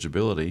Medicaid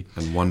eligibility,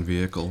 and one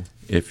vehicle,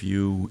 if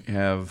you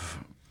have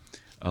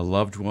a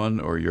loved one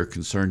or you're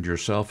concerned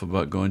yourself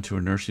about going to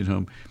a nursing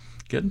home,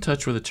 get in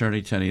touch with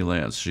Attorney Tenny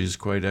Lance. She's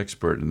quite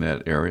expert in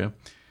that area.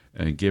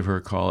 And give her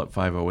a call at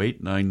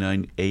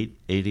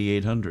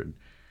 508-998-8800.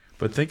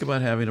 But think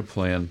about having a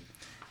plan.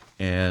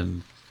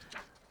 And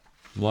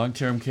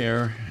long-term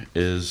care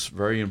is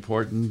very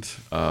important.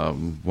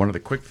 One of the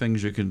quick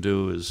things you can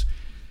do is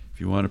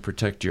if you want to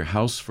protect your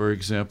house, for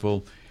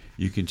example,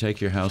 you can take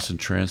your house and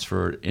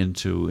transfer it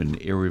into an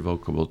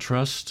irrevocable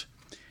trust.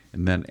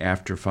 And then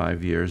after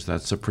 5 years,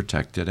 that's a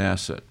protected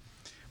asset.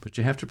 But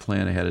you have to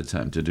plan ahead of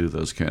time to do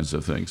those kinds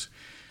of things.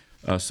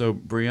 So,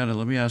 Brianna,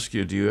 let me ask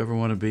you, do you ever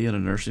want to be in a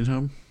nursing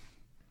home?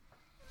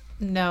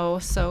 No.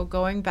 So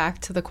going back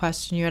to the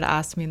question you had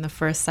asked me in the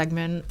first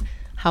segment,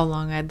 how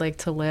long I'd like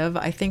to live,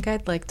 I think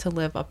I'd like to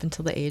live up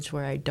until the age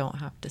where I don't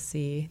have to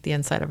see the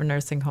inside of a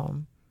nursing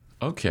home.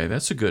 Okay,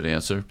 that's a good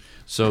answer.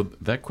 So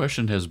that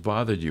question has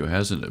bothered you,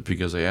 hasn't it?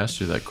 Because I asked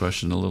you that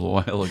question a little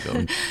while ago.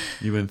 And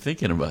you've been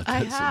thinking about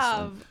that since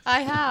then. I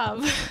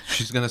have.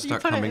 She's going to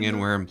start coming in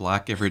wearing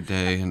black every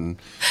day and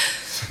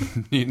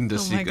needing to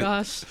seek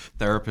a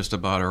therapist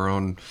about her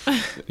own,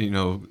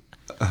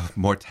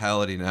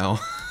 mortality now.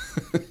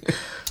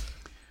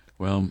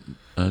 Well,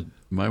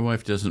 my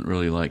wife doesn't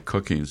really like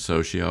cooking,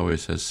 so she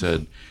always has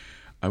said,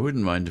 I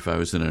wouldn't mind if I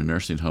was in a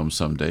nursing home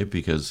someday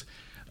because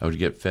I would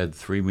get fed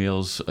 3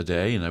 meals a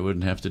day and I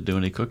wouldn't have to do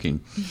any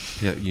cooking.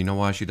 Yeah, you know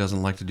why she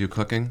doesn't like to do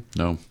cooking?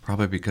 No.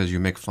 Probably because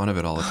you make fun of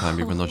it all the time,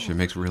 even though she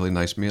makes really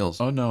nice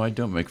meals. Oh, no, I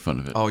don't make fun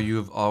of it. Oh,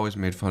 you've always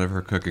made fun of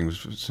her cooking.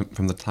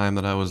 From the time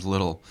that I was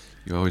little,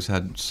 you always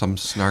had some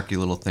snarky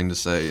little thing to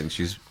say, and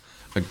she's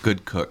a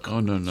good cook. Oh,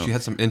 no. She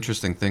had some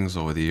interesting things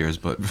over the years,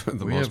 but for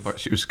the most part,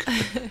 she was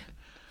good.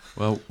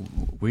 Well,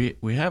 we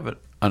have it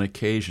on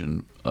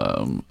occasion.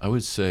 I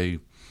would say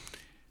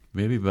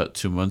maybe about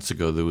 2 months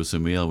ago, there was a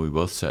meal. We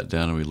both sat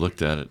down and we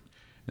looked at it,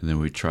 and then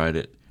we tried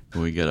it.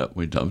 When we get up,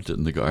 we dumped it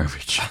in the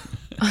garbage.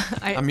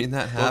 I mean,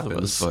 that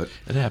happens, but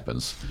it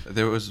happens.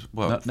 There was,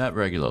 not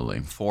regularly.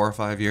 4 or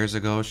 5 years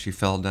ago, she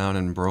fell down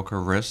and broke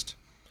her wrist,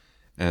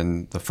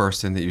 and the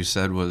first thing that you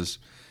said was,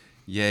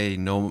 "Yay,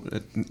 no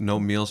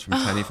meals from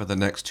Penny for the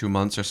next 2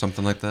 months," or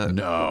something like that.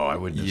 No, I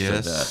wouldn't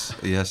have said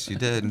that. Yes, you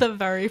did. The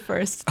very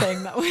first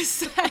thing that was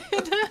said.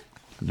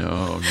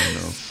 No.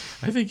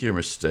 I think you're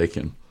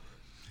mistaken.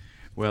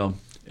 Well,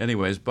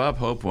 anyways, Bob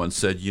Hope once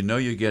said,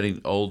 you're getting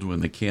old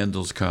when the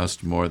candles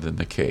cost more than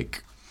the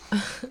cake.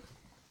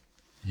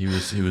 He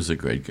was a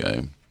great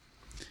guy.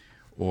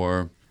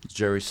 Or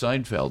Jerry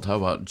Seinfeld. How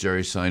about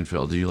Jerry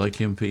Seinfeld? Do you like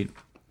him, Pete?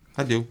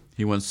 I do.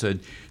 He once said,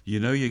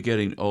 you're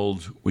getting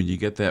old when you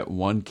get that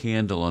one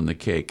candle on the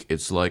cake.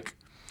 It's like,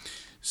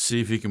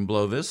 see if you can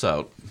blow this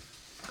out.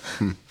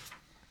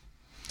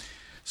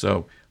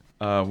 So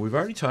we've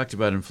already talked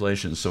about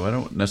inflation, so I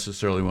don't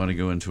necessarily want to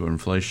go into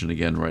inflation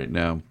again right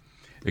now,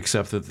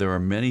 except that there are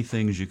many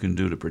things you can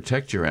do to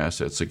protect your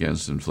assets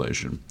against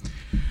inflation.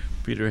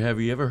 Peter, have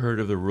you ever heard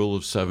of the Rule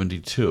of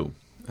 72?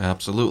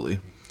 Absolutely.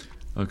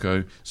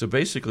 Okay, so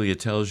basically it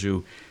tells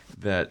you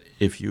that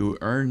if you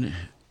earn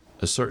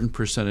a certain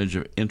percentage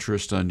of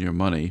interest on your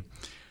money,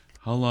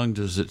 how long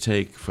does it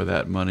take for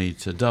that money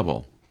to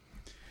double?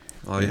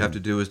 All you have to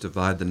do is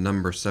divide the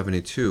number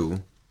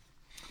 72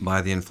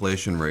 by the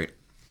inflation rate,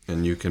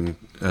 and you can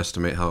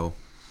estimate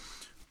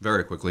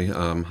very quickly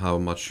how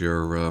much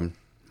your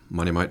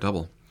money might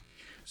double.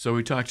 So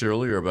we talked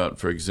earlier about,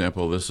 for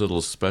example, this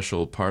little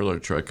special parlor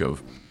trick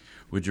of,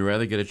 would you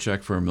rather get a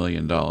check for $1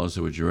 million or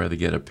would you rather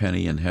get a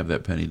penny and have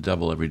that penny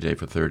double every day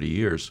for 30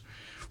 years?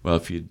 Well,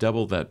 if you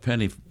double that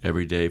penny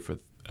every day for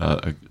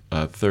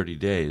 30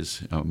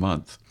 days, a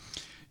month,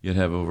 you'd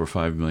have over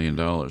 $5 million.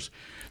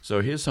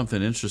 So here's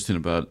something interesting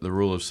about the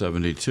Rule of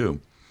 72.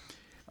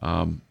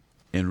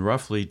 In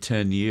roughly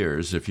 10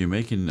 years, if you're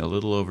making a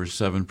little over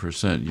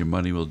 7%, your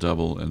money will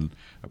double in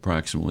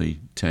approximately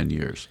 10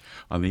 years.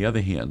 On the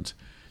other hand,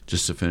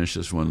 just to finish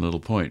this one little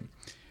point,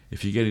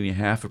 if you're getting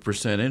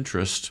 0.5%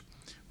 interest,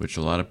 which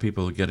a lot of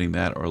people are getting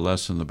that or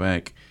less in the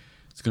bank,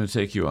 it's going to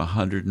take you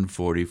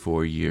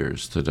 144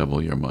 years to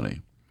double your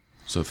money.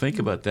 So think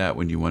about that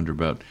when you wonder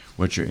about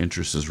what your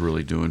interest is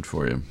really doing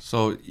for you.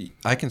 So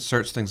I can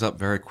search things up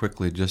very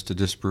quickly just to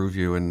disprove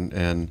you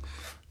and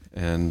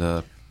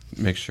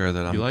make sure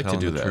that I'm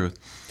telling the truth.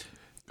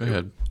 Go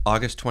ahead.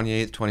 August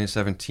 28th,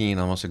 2017,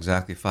 almost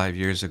exactly 5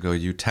 years ago,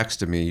 you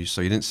texted me.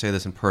 So you didn't say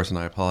this in person.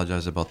 I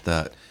apologize about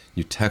that.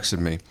 You texted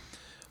me.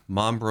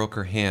 Mom broke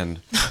her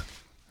hand.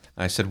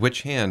 I said,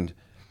 which hand?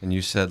 And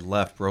you said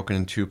left, broken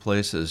in 2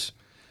 places.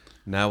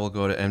 Now we'll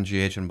go to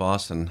MGH in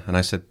Boston. And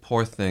I said,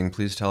 poor thing,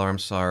 please tell her I'm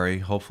sorry.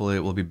 Hopefully it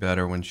will be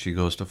better when she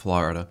goes to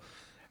Florida.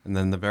 And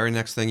then the very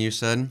next thing you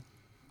said,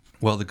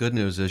 well, the good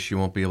news is she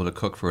won't be able to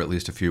cook for at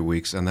least a few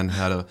weeks. And then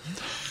had a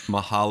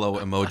mahalo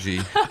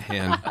emoji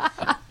hand.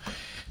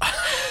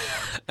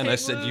 And I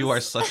said, you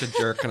are such a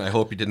jerk, and I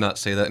hope you did not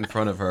say that in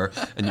front of her.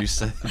 And you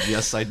said,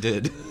 yes, I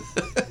did.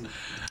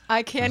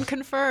 I can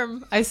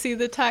confirm. I see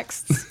the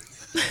texts.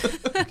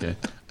 Okay.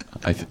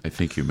 I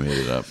think you made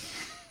it up.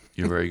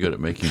 You're very good at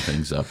making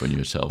things up on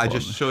your cell phone. I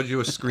just showed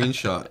you a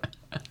screenshot.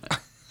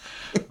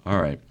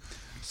 All right.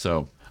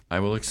 So I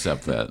will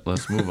accept that.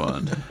 Let's move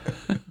on.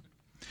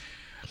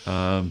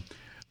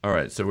 All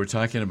right. So we're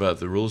talking about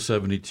the Rule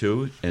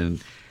 72,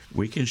 and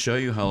we can show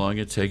you how long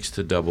it takes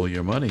to double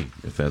your money,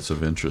 if that's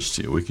of interest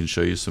to you. We can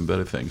show you some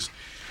better things.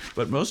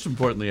 But most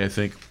importantly, I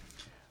think,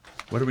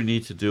 what do we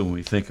need to do when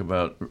we think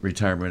about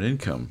retirement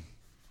income?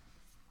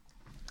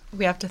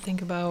 We have to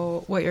think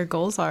about what your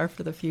goals are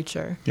for the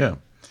future. Yeah.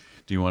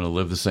 Do you want to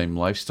live the same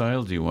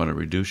lifestyle? Do you want to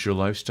reduce your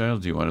lifestyle?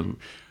 Do you want to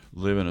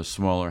live in a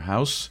smaller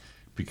house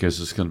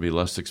because it's going to be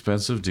less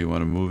expensive? Do you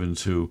want to move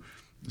into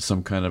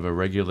some kind of a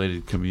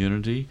regulated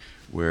community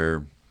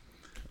where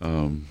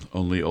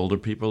only older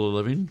people are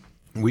living?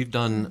 We've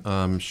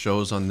done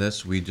shows on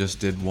this. We just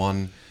did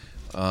one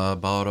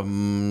about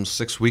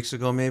 6 weeks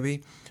ago,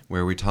 maybe,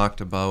 where we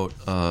talked about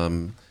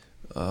love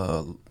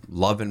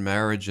and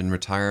marriage and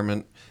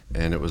retirement,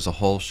 and it was a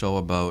whole show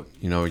about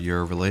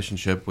your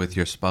relationship with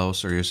your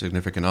spouse or your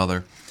significant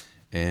other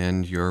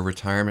and your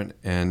retirement.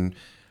 And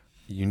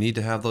you need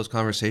to have those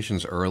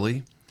conversations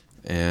early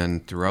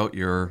and throughout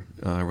your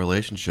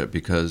relationship,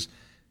 because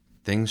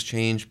things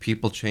change,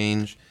 people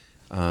change.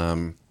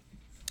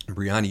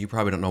 Brianna, you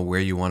probably don't know where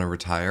you want to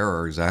retire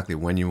or exactly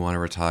when you want to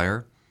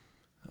retire.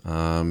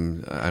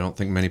 I don't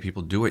think many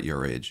people do at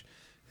your age,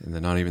 and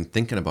they're not even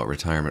thinking about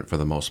retirement for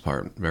the most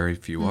part. Very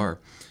few are.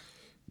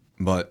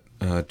 But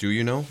do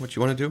you know what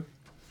you want to do?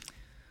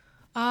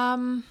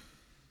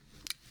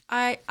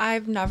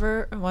 I've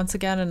never, once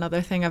again,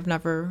 another thing I've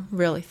never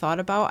really thought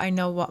about. I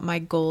know what my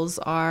goals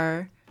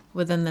are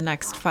within the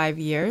next 5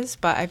 years,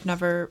 but I've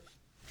never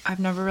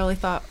really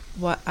thought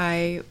what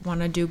I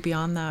want to do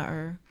beyond that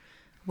or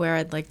where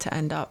I'd like to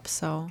end up.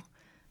 So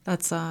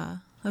that's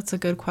a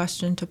good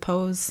question to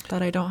pose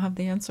that I don't have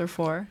the answer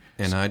for.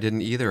 And I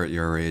didn't either at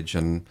your age.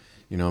 And,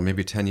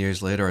 maybe 10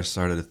 years later I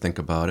started to think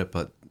about it,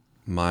 but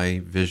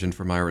my vision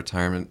for my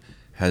retirement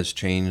has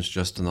changed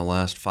just in the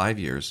last 5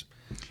 years.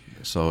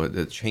 So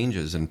it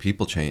changes and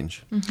people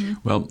change. Mm-hmm.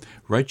 Well,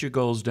 write your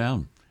goals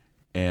down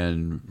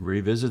and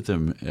revisit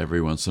them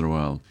every once in a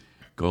while.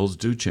 Goals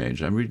do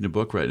change. I'm reading a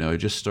book right now. I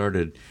just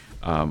started.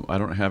 I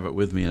don't have it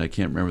with me, and I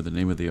can't remember the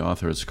name of the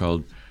author. It's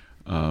called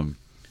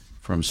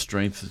From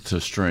Strength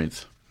to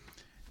Strength.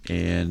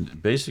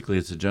 And basically,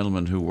 it's a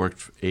gentleman who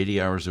worked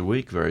 80 hours a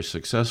week, very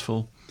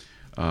successful,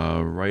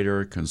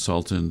 writer,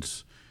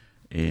 consultant,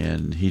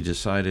 and he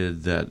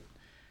decided that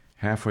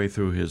halfway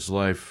through his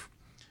life,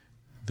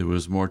 there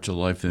was more to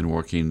life than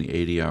working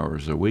 80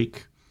 hours a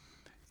week.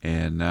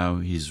 And now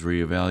he's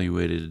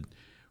reevaluated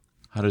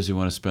how does he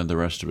want to spend the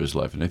rest of his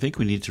life. And I think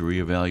we need to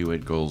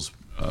reevaluate goals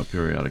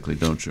periodically,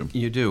 don't you?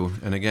 You do.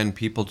 And again,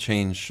 people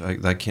change.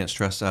 I can't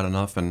stress that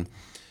enough. And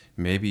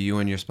maybe you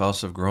and your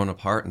spouse have grown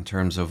apart in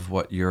terms of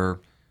what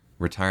your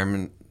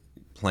retirement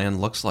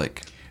plan looks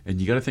like. And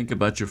you got to think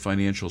about your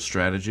financial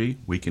strategy.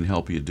 We can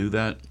help you do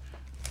that.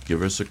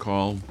 Give us a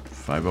call,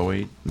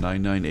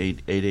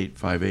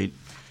 508-998-8858.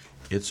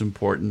 It's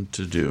important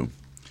to do.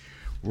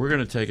 We're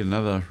going to take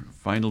another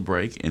final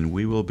break, and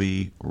we will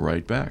be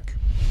right back.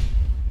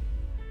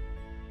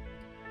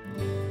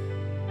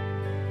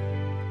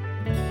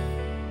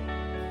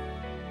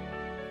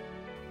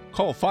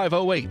 Call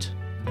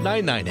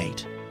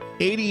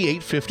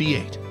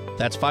 508-998-8858.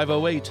 That's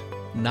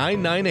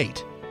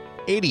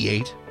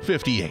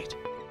 508-998-8858.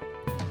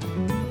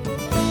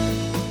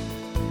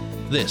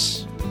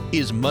 This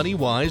is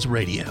MoneyWise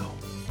Radio.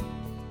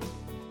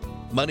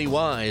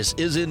 MoneyWise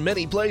is in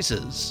many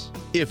places.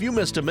 If you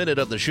missed a minute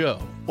of the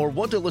show or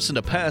want to listen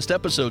to past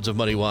episodes of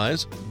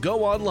MoneyWise,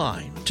 go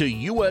online to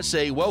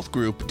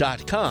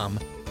usawealthgroup.com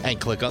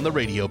and click on the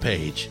radio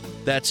page.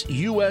 That's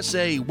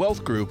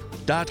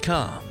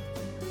usawealthgroup.com.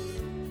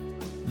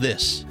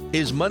 This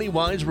is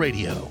MoneyWise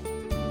Radio.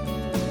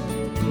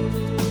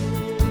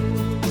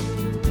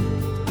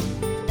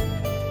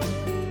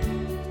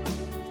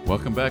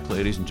 Welcome back,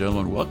 ladies and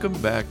gentlemen. Welcome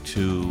back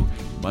to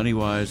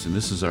MoneyWise, and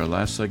this is our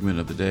last segment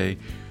of the day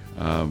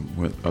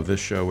of this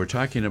show. We're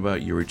talking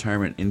about your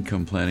retirement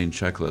income planning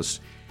checklist.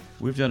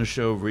 We've done a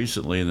show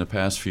recently in the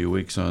past few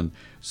weeks on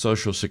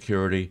Social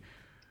Security.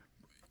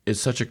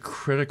 It's such a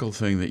critical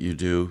thing that you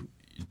do.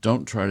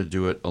 Don't try to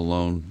do it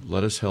alone.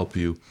 Let us help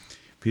you.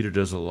 Peter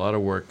does a lot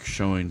of work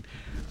showing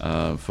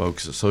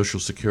folks a Social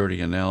Security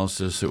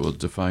analysis. It will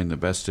define the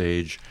best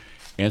age,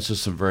 answer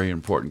some very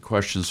important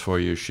questions for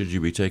you. Should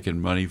you be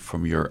taking money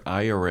from your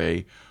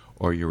IRA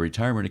or your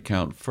retirement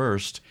account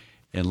first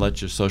and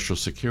let your Social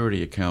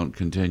Security account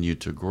continue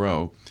to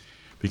grow?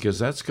 Because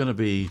that's going to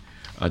be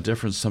a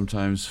difference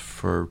sometimes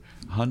for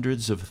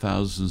hundreds of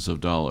thousands of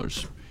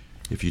dollars.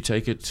 If you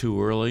take it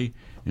too early,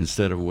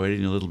 instead of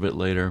waiting a little bit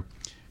later,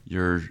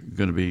 you're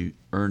going to be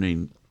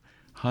earning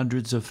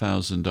hundreds of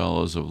thousands of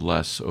dollars of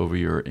less over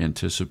your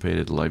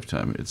anticipated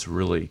lifetime. It's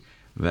really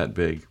that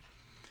big.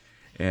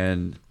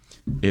 And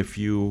if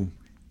you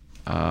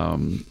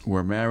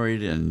were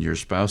married and your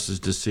spouse is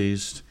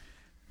deceased,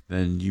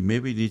 then you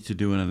maybe need to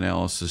do an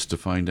analysis to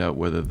find out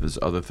whether there's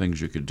other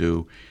things you could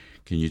do.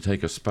 Can you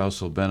take a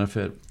spousal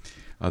benefit?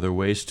 Are there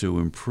ways to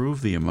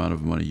improve the amount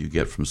of money you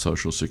get from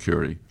Social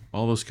Security?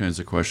 All those kinds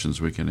of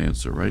questions we can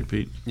answer, right,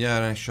 Pete? Yeah,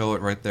 and I show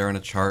it right there in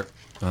a chart.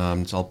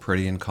 It's all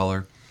pretty in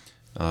color.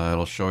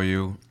 It'll show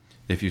you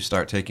if you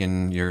start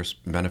taking your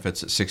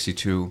benefits at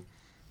 62,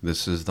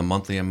 this is the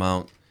monthly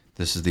amount.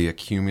 This is the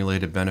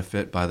accumulated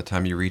benefit by the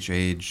time you reach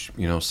age,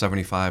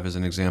 75 as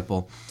an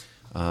example.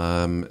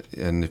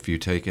 And if you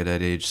take it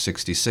at age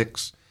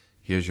 66,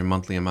 here's your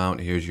monthly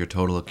amount, here's your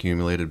total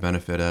accumulated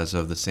benefit as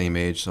of the same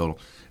age. So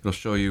it'll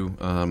show you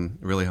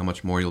really how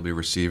much more you'll be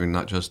receiving,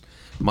 not just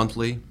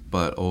monthly,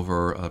 but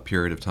over a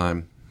period of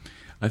time.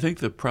 I think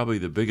that probably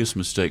the biggest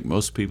mistake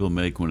most people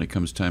make when it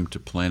comes time to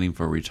planning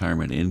for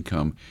retirement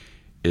income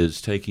is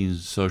taking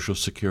Social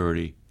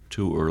Security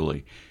too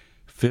early.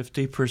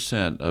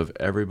 50% of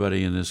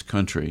everybody in this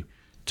country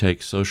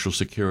takes Social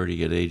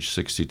Security at age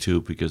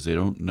 62 because they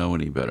don't know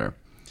any better.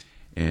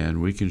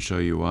 And we can show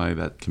you why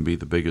that can be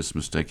the biggest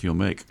mistake you'll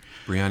make.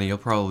 Brianna, you'll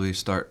probably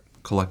start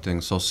collecting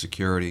Social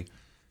Security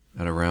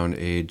at around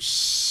age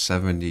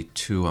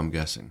 72, I'm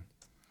guessing.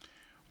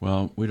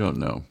 Well, we don't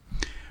know.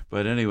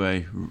 But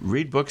anyway,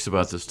 read books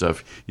about this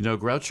stuff. You know,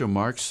 Groucho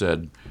Marx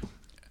said,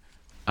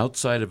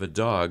 outside of a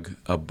dog,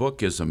 a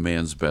book is a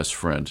man's best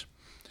friend.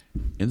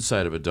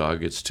 Inside of a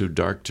dog, it's too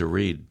dark to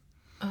read.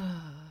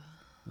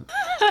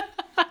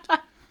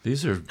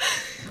 These are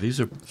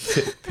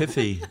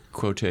pithy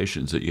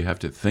quotations that you have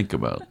to think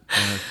about.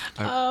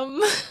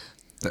 I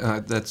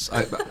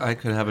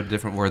could have a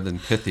different word than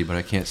pithy, but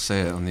I can't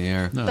say it on the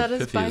air. No, that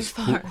is by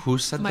far who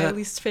said my that?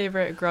 least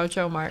favorite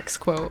Groucho Marx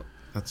quote.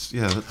 That's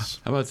How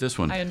about this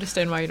one? I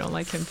understand why you don't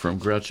like him. From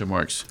Groucho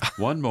Marx.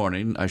 One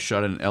morning, I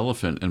shot an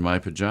elephant in my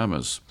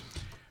pajamas.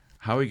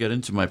 How he got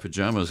into my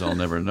pajamas, I'll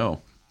never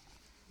know.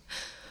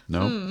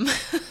 No?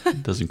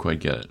 Doesn't quite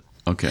get it.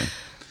 Okay.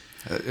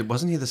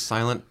 Wasn't he the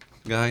silent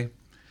guy?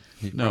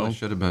 He probably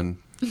should have been.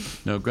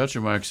 No,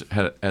 Groucho Marx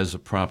had as a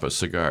prop a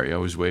cigar. He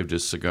always waved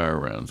his cigar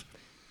around.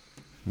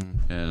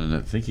 And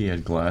I think he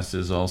had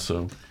glasses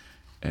also.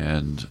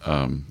 And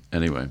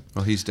anyway.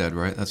 Well, he's dead,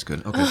 right? That's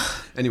good. Okay.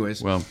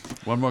 Anyways. Well,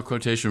 one more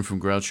quotation from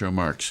Groucho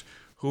Marx.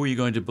 Who are you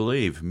going to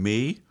believe,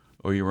 me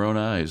or your own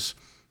eyes?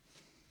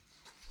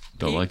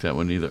 Don't like that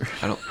one either.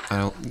 I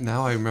don't.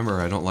 Now I remember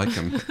I don't like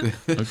him.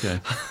 Okay.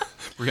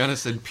 Brianna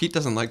said Pete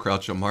doesn't like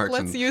Groucho Marx.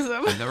 Let's use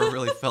him. I never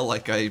really felt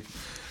like I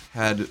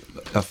had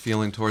a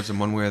feeling towards him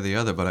one way or the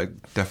other, but I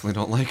definitely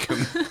don't like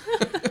him.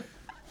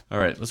 All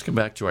right, let's come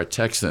back to our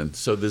text then.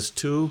 So there's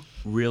two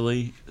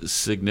really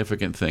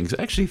significant things,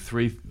 actually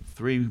three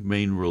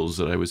main rules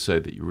that I would say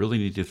that you really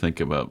need to think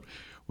about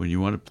when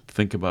you want to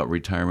think about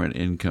retirement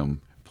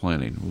income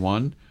planning.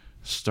 One,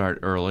 start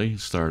early,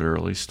 start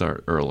early,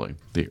 start early.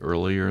 The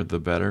earlier, the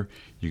better.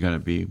 You're going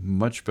to be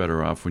much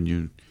better off when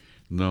you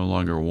no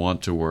longer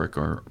want to work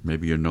or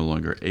maybe you're no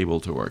longer able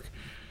to work.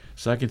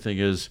 Second thing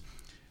is,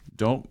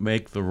 don't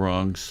make the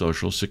wrong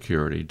Social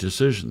Security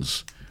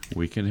decisions.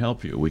 We can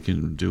help you. We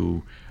can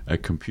do a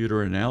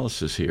computer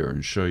analysis here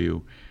and show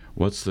you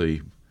what's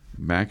the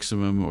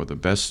maximum or the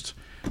best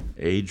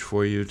age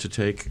for you to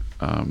take.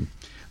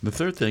 The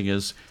third thing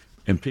is,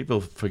 and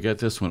people forget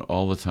this one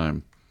all the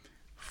time,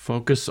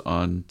 focus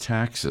on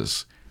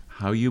taxes.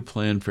 How you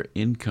plan for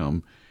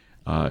income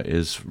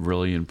is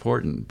really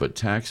important, but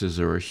taxes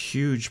are a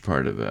huge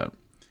part of that.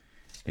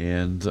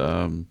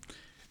 And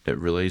it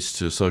relates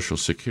to Social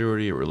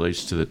Security. It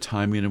relates to the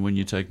timing of when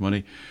you take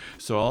money.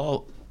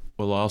 So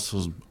we'll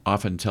also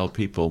often tell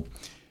people,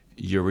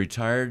 you're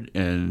retired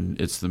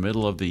and it's the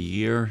middle of the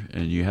year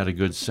and you had a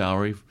good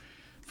salary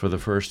for the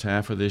first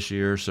half of this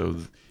year, so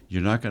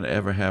you're not going to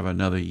ever have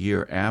another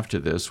year after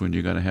this when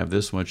you're going to have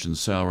this much in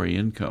salary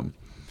income.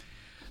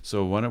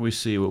 So why don't we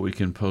see what we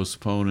can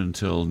postpone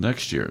until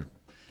next year?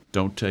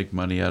 Don't take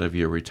money out of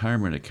your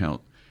retirement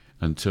account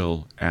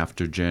until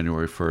after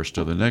January 1st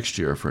of the next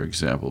year, for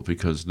example,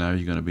 because now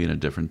you're going to be in a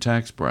different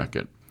tax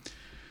bracket.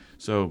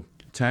 So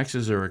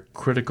taxes are a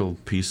critical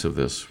piece of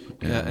this.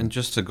 Yeah, and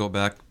just to go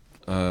back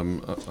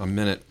a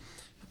minute,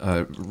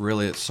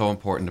 really it's so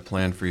important to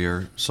plan for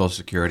your Social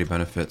Security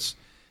benefits.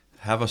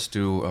 Have us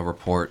do a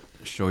report,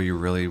 show you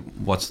really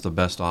what's the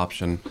best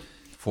option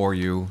for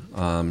you.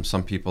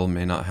 Some people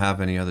may not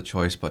have any other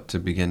choice but to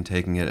begin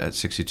taking it at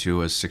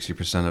 62, as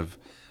 60% of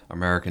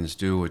Americans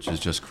do, which is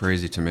just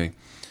crazy to me.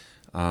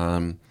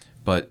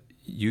 But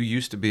you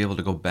used to be able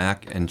to go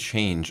back and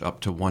change up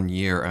to 1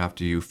 year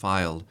after you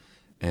filed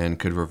and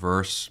could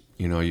reverse,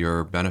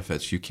 your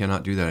benefits. You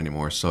cannot do that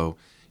anymore. So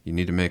you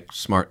need to make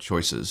smart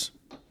choices.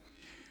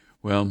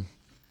 Well,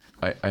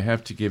 I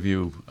have to give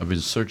you, I've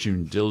been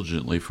searching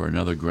diligently for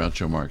another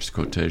Groucho Marx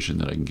quotation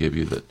that I can give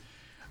you that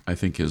I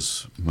think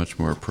is much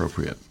more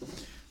appropriate.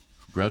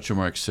 Groucho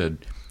Marx said,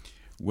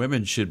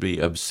 women should be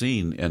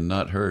obscene and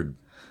not heard.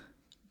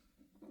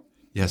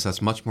 Yes,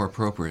 that's much more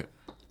appropriate.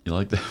 You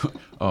like that?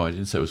 Oh, I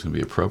didn't say it was going to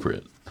be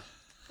appropriate.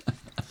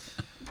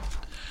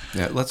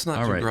 Yeah, let's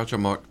not do Groucho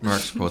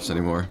Marx quotes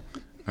anymore.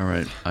 All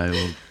right, I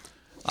will.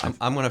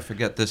 I'm going to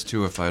forget this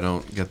too if I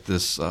don't get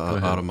this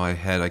out of my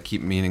head. I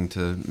keep meaning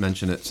to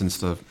mention it since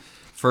the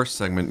first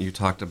segment. You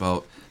talked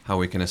about how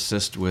we can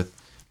assist with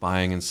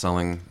buying and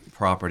selling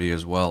property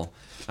as well.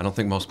 I don't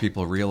think most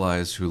people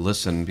realize who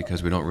listen,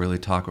 because we don't really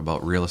talk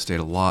about real estate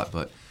a lot,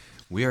 but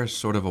we are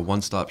sort of a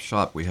one-stop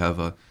shop. We have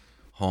a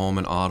home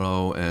and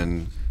auto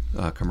and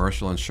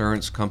commercial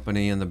insurance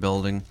company in the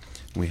building.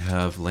 We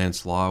have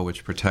Lance Law,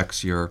 which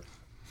protects your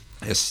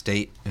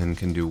estate and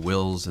can do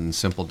wills and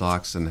simple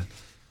docs and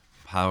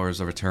powers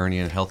of attorney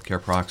and healthcare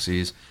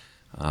proxies,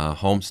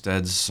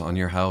 homesteads on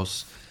your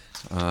house.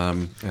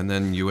 And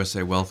then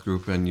USA Wealth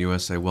Group and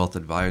USA Wealth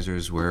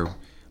Advisors, where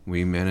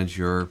we manage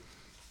your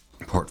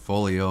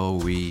portfolio.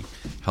 We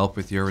help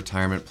with your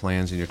retirement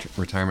plans and your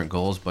retirement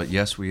goals. But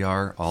yes, we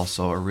are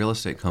also a real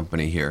estate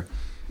company here.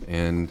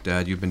 And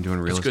Dad, you've been doing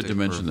real estate. It's good to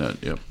mention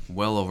that. Yep.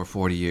 Well over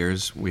 40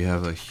 years. We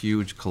have a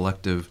huge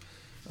collective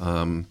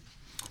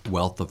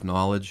wealth of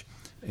knowledge,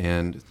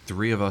 and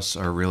 3 of us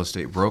are real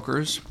estate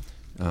brokers.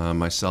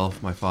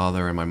 Myself, my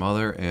father, and my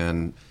mother,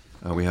 and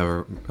we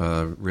have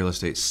a real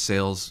estate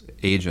sales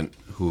agent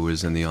who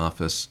is in the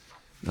office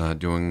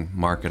doing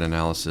market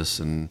analysis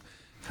and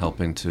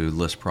helping to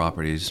list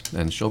properties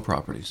and show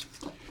properties.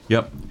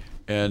 Yep.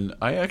 And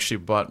I actually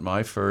bought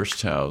my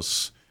first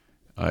house,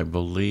 I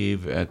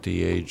believe, at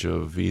the age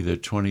of either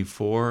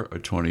 24 or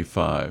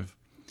 25.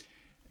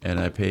 And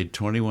I paid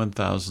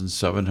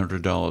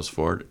 $21,700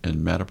 for it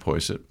in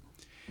Mattapoisett.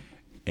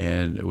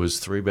 And it was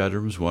 3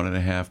 bedrooms,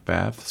 1.5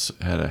 baths,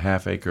 had a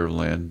half-acre of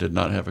land, did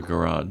not have a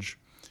garage.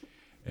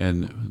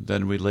 And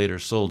then we later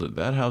sold it.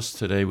 That house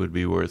today would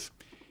be worth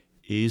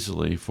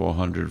easily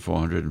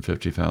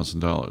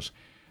 $450,000.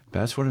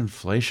 That's what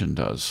inflation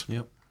does.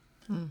 Yep.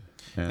 And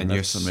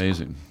that's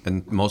amazing.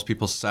 And most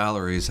people's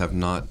salaries have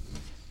not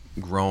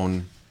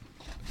grown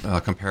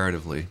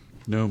comparatively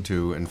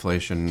to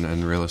inflation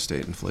and real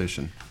estate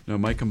inflation. No,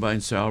 my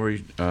combined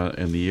salary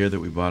in the year that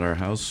we bought our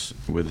house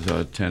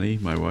with Tenny,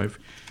 my wife,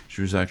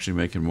 she was actually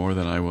making more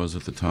than I was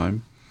at the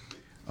time.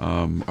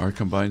 Our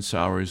combined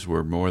salaries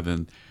were more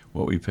than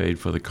what we paid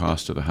for the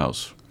cost of the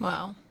house.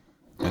 Wow.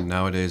 And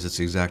nowadays it's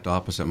the exact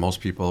opposite.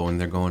 Most people, when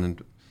they're going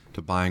into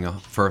buying a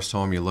first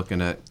home, you're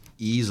looking at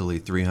easily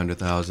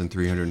 $300,000,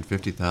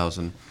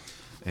 $350,000,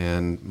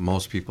 and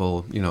most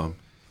people,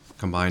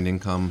 combined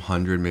income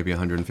 $100,000, maybe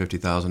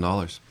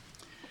 $150,000.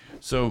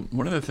 So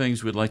one of the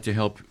things we'd like to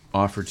help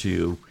offer to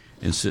you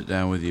and sit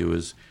down with you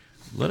is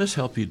let us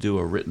help you do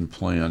a written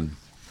plan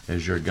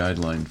as your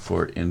guideline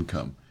for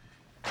income.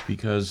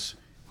 Because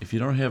if you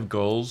don't have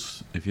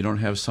goals, if you don't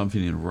have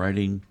something in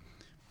writing,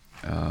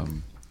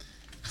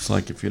 it's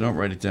like if you don't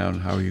write it down,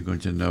 how are you going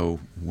to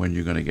know when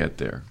you're going to get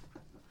there?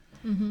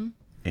 Mm-hmm.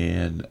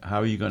 And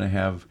how are you going to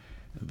have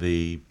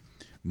the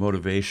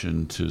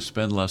motivation to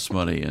spend less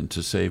money and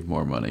to save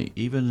more money?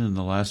 Even in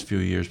the last few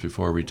years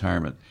before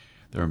retirement,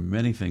 there are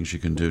many things you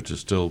can do to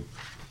still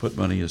put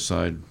money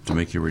aside to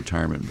make your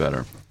retirement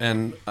better.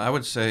 And I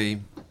would say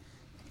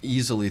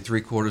easily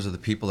 3/4 of the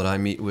people that I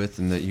meet with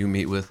and that you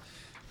meet with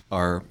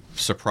are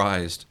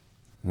surprised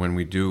when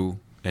we do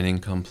an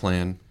income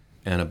plan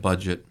and a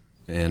budget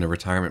and a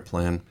retirement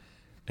plan,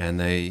 and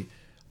they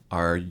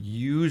are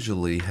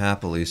usually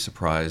happily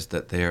surprised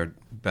that they are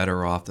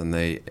better off than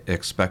they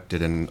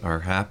expected and are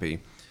happy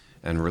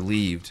and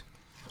relieved.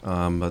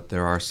 But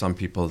there are some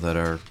people that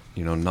are,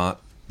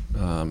 not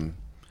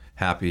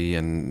happy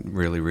and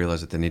really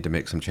realize that they need to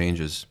make some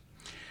changes.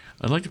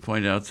 I'd like to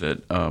point out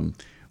that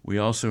we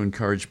also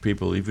encourage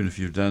people, even if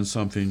you've done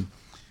something,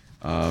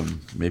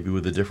 maybe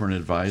with a different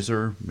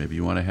advisor, maybe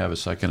you want to have a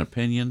second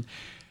opinion,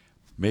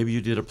 maybe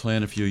you did a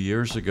plan a few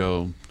years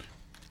ago,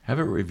 have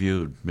it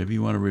reviewed. Maybe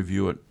you want to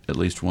review it at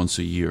least once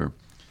a year.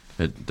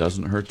 It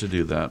doesn't hurt to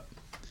do that,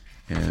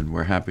 and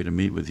we're happy to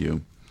meet with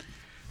you.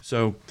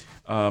 So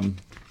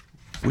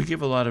we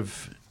give a lot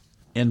of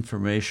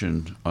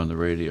information on the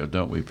radio,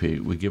 don't we,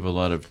 Pete? We give a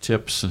lot of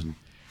tips, and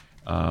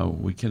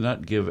we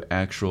cannot give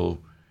actual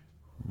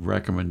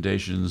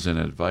recommendations and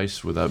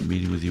advice without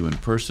meeting with you in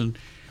person.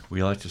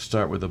 We like to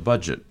start with a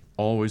budget.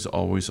 Always,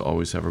 always,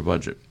 always have a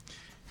budget.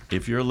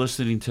 If you're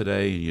listening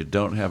today and you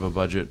don't have a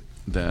budget,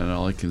 then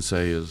all I can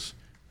say is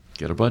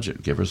get a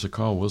budget. Give us a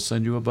call. We'll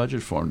send you a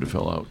budget form to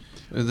fill out.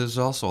 There's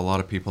also a lot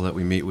of people that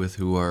we meet with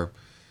who are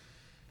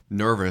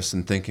nervous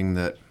and thinking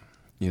that,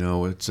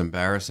 it's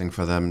embarrassing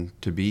for them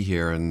to be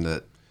here and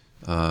that,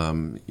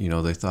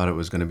 they thought it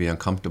was going to be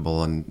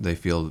uncomfortable, and they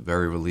feel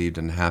very relieved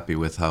and happy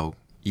with how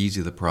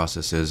easy the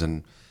process is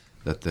and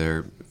that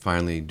they're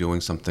finally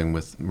doing something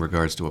with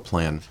regards to a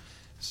plan.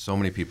 So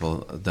many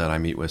people that I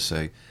meet with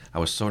say, I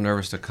was so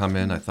nervous to come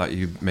in. I thought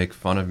you'd make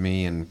fun of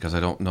me and because I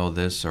don't know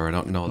this or I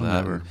don't know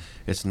that. Never.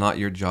 It's not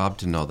your job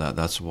to know that.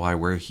 That's why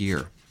we're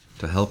here,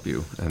 to help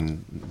you.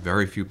 And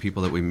very few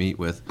people that we meet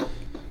with,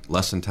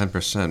 less than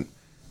 10%,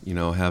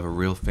 have a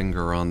real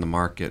finger on the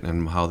market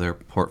and how their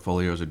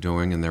portfolios are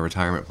doing and their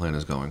retirement plan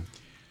is going.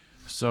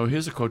 So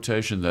here's a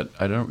quotation that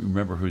I don't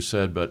remember who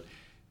said, but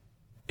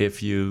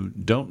if you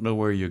don't know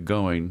where you're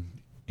going,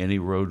 any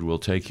road will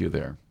take you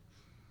there.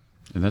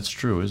 And that's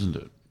true, isn't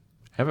it?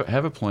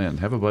 Have a plan,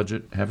 have a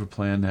budget, have a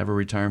plan, have a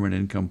retirement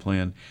income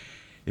plan.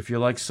 If you're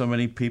like so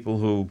many people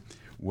who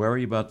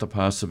worry about the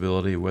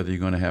possibility of whether you're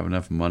going to have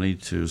enough money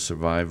to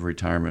survive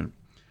retirement,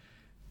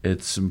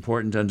 it's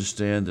important to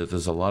understand that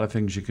there's a lot of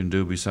things you can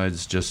do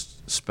besides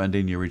just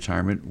spending your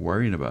retirement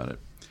worrying about it.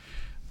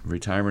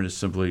 Retirement is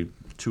simply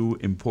too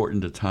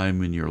important a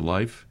time in your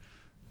life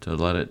to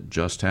let it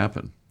just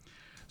happen.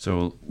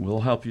 So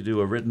we'll help you do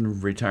a written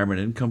retirement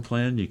income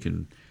plan. You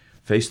can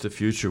face the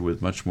future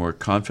with much more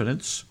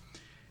confidence,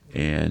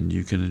 and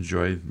you can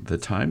enjoy the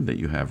time that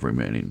you have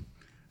remaining.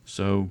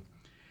 So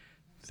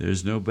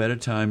there's no better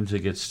time to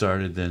get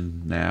started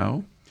than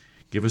now.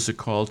 Give us a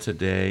call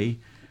today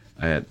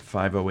at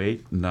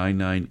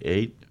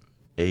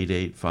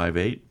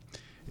 508-998-8858.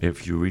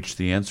 If you reach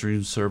the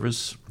answering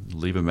service,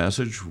 leave a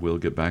message. We'll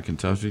get back in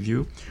touch with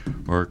you,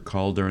 or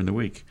call during the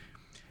week.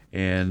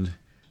 And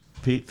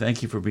Pete,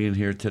 thank you for being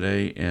here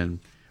today. And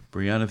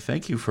Brianna,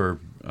 thank you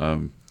for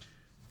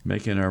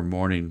making our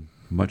morning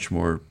much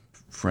more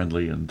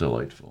friendly and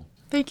delightful.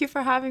 Thank you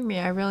for having me.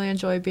 I really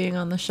enjoy being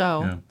on the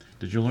show. Yeah.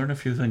 Did you learn a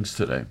few things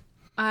today?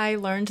 I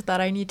learned that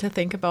I need to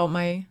think about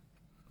my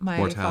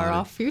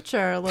far-off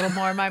future a little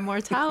more, my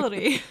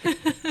mortality.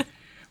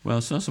 Well,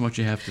 it's not so much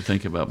you have to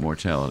think about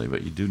mortality,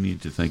 but you do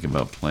need to think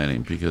about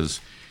planning, because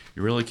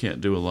you really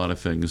can't do a lot of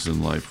things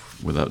in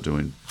life without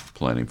doing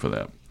planning for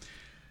that.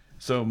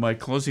 So my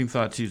closing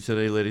thought to you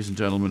today, ladies and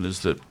gentlemen, is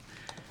that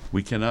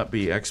we cannot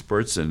be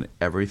experts in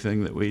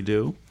everything that we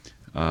do.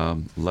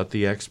 Let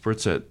the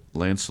experts at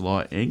Lance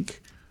Law Inc.,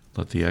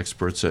 let the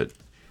experts at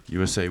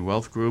USA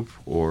Wealth Group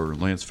or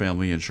Lance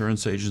Family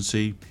Insurance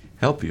Agency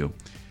help you.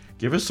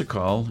 Give us a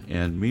call,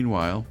 and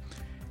meanwhile,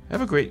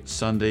 have a great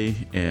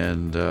Sunday,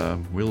 and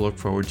we'll look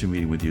forward to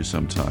meeting with you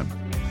sometime.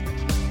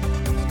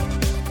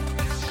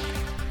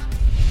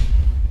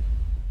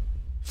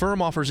 Firm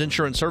offers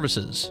insurance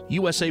services.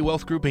 USA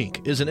Wealth Group,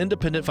 Inc. is an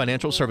independent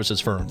financial services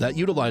firm that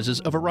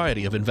utilizes a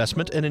variety of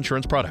investment and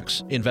insurance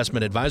products.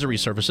 Investment advisory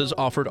services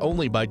offered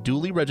only by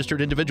duly registered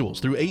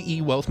individuals through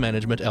AE Wealth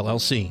Management,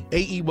 LLC.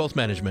 AE Wealth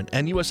Management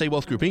and USA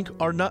Wealth Group, Inc.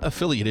 are not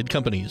affiliated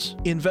companies.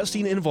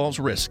 Investing involves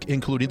risk,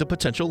 including the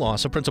potential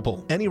loss of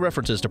principal. Any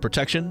references to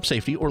protection,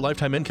 safety, or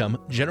lifetime income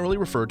generally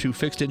refer to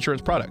fixed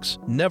insurance products,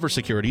 never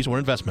securities or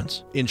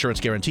investments. Insurance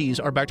guarantees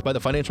are backed by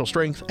the financial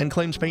strength and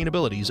claims-paying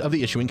abilities of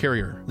the issuing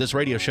carrier. This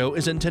radio show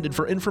is intended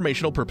for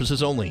informational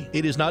purposes only.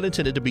 It is not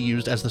intended to be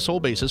used as the sole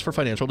basis for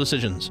financial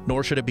decisions,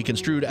 nor should it be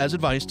construed as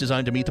advice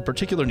designed to meet the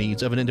particular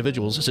needs of an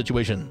individual's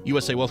situation.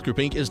 USA Wealth Group,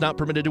 Inc. is not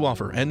permitted to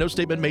offer, and no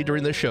statement made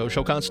during this show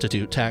shall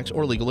constitute tax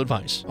or legal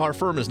advice. Our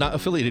firm is not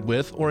affiliated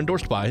with or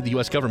endorsed by the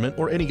U.S. government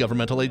or any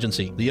governmental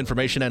agency. The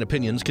information and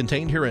opinions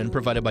contained herein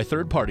provided by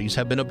third parties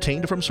have been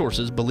obtained from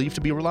sources believed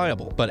to be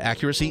reliable, but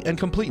accuracy and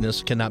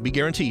completeness cannot be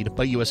guaranteed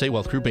by USA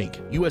Wealth Group,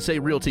 Inc. USA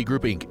Realty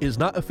Group, Inc. is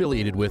not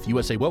affiliated with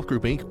USA Wealth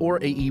Group, Inc. or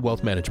AE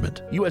Wealth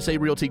Management. USA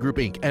Realty Group,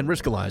 Inc. and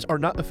Riskalyze are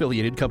not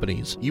affiliated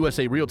companies.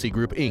 USA Realty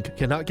Group, Inc.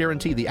 cannot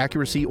guarantee the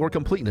accuracy or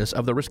completeness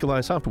of the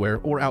Riskalyze software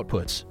or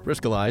outputs.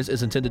 Riskalyze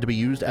is intended to be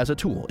used as a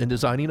tool in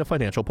designing a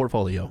financial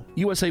portfolio.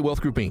 USA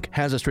Wealth Group, Inc.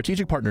 has a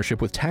strategic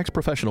partnership with tax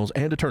professionals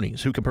and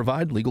attorneys who can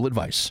provide legal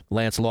advice.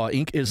 Lance Law,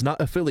 Inc. is not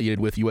affiliated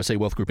with USA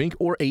Wealth Group, Inc.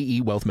 or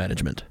AE Wealth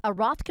Management. A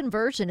Roth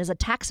conversion is a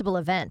taxable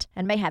event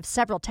and may have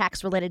several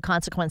tax-related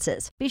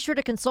consequences. Be sure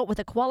to consult with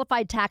a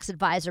qualified tax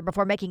advisor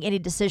before making any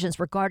decisions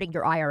regarding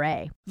your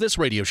IRA. This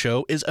radio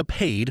show is a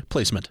paid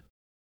placement.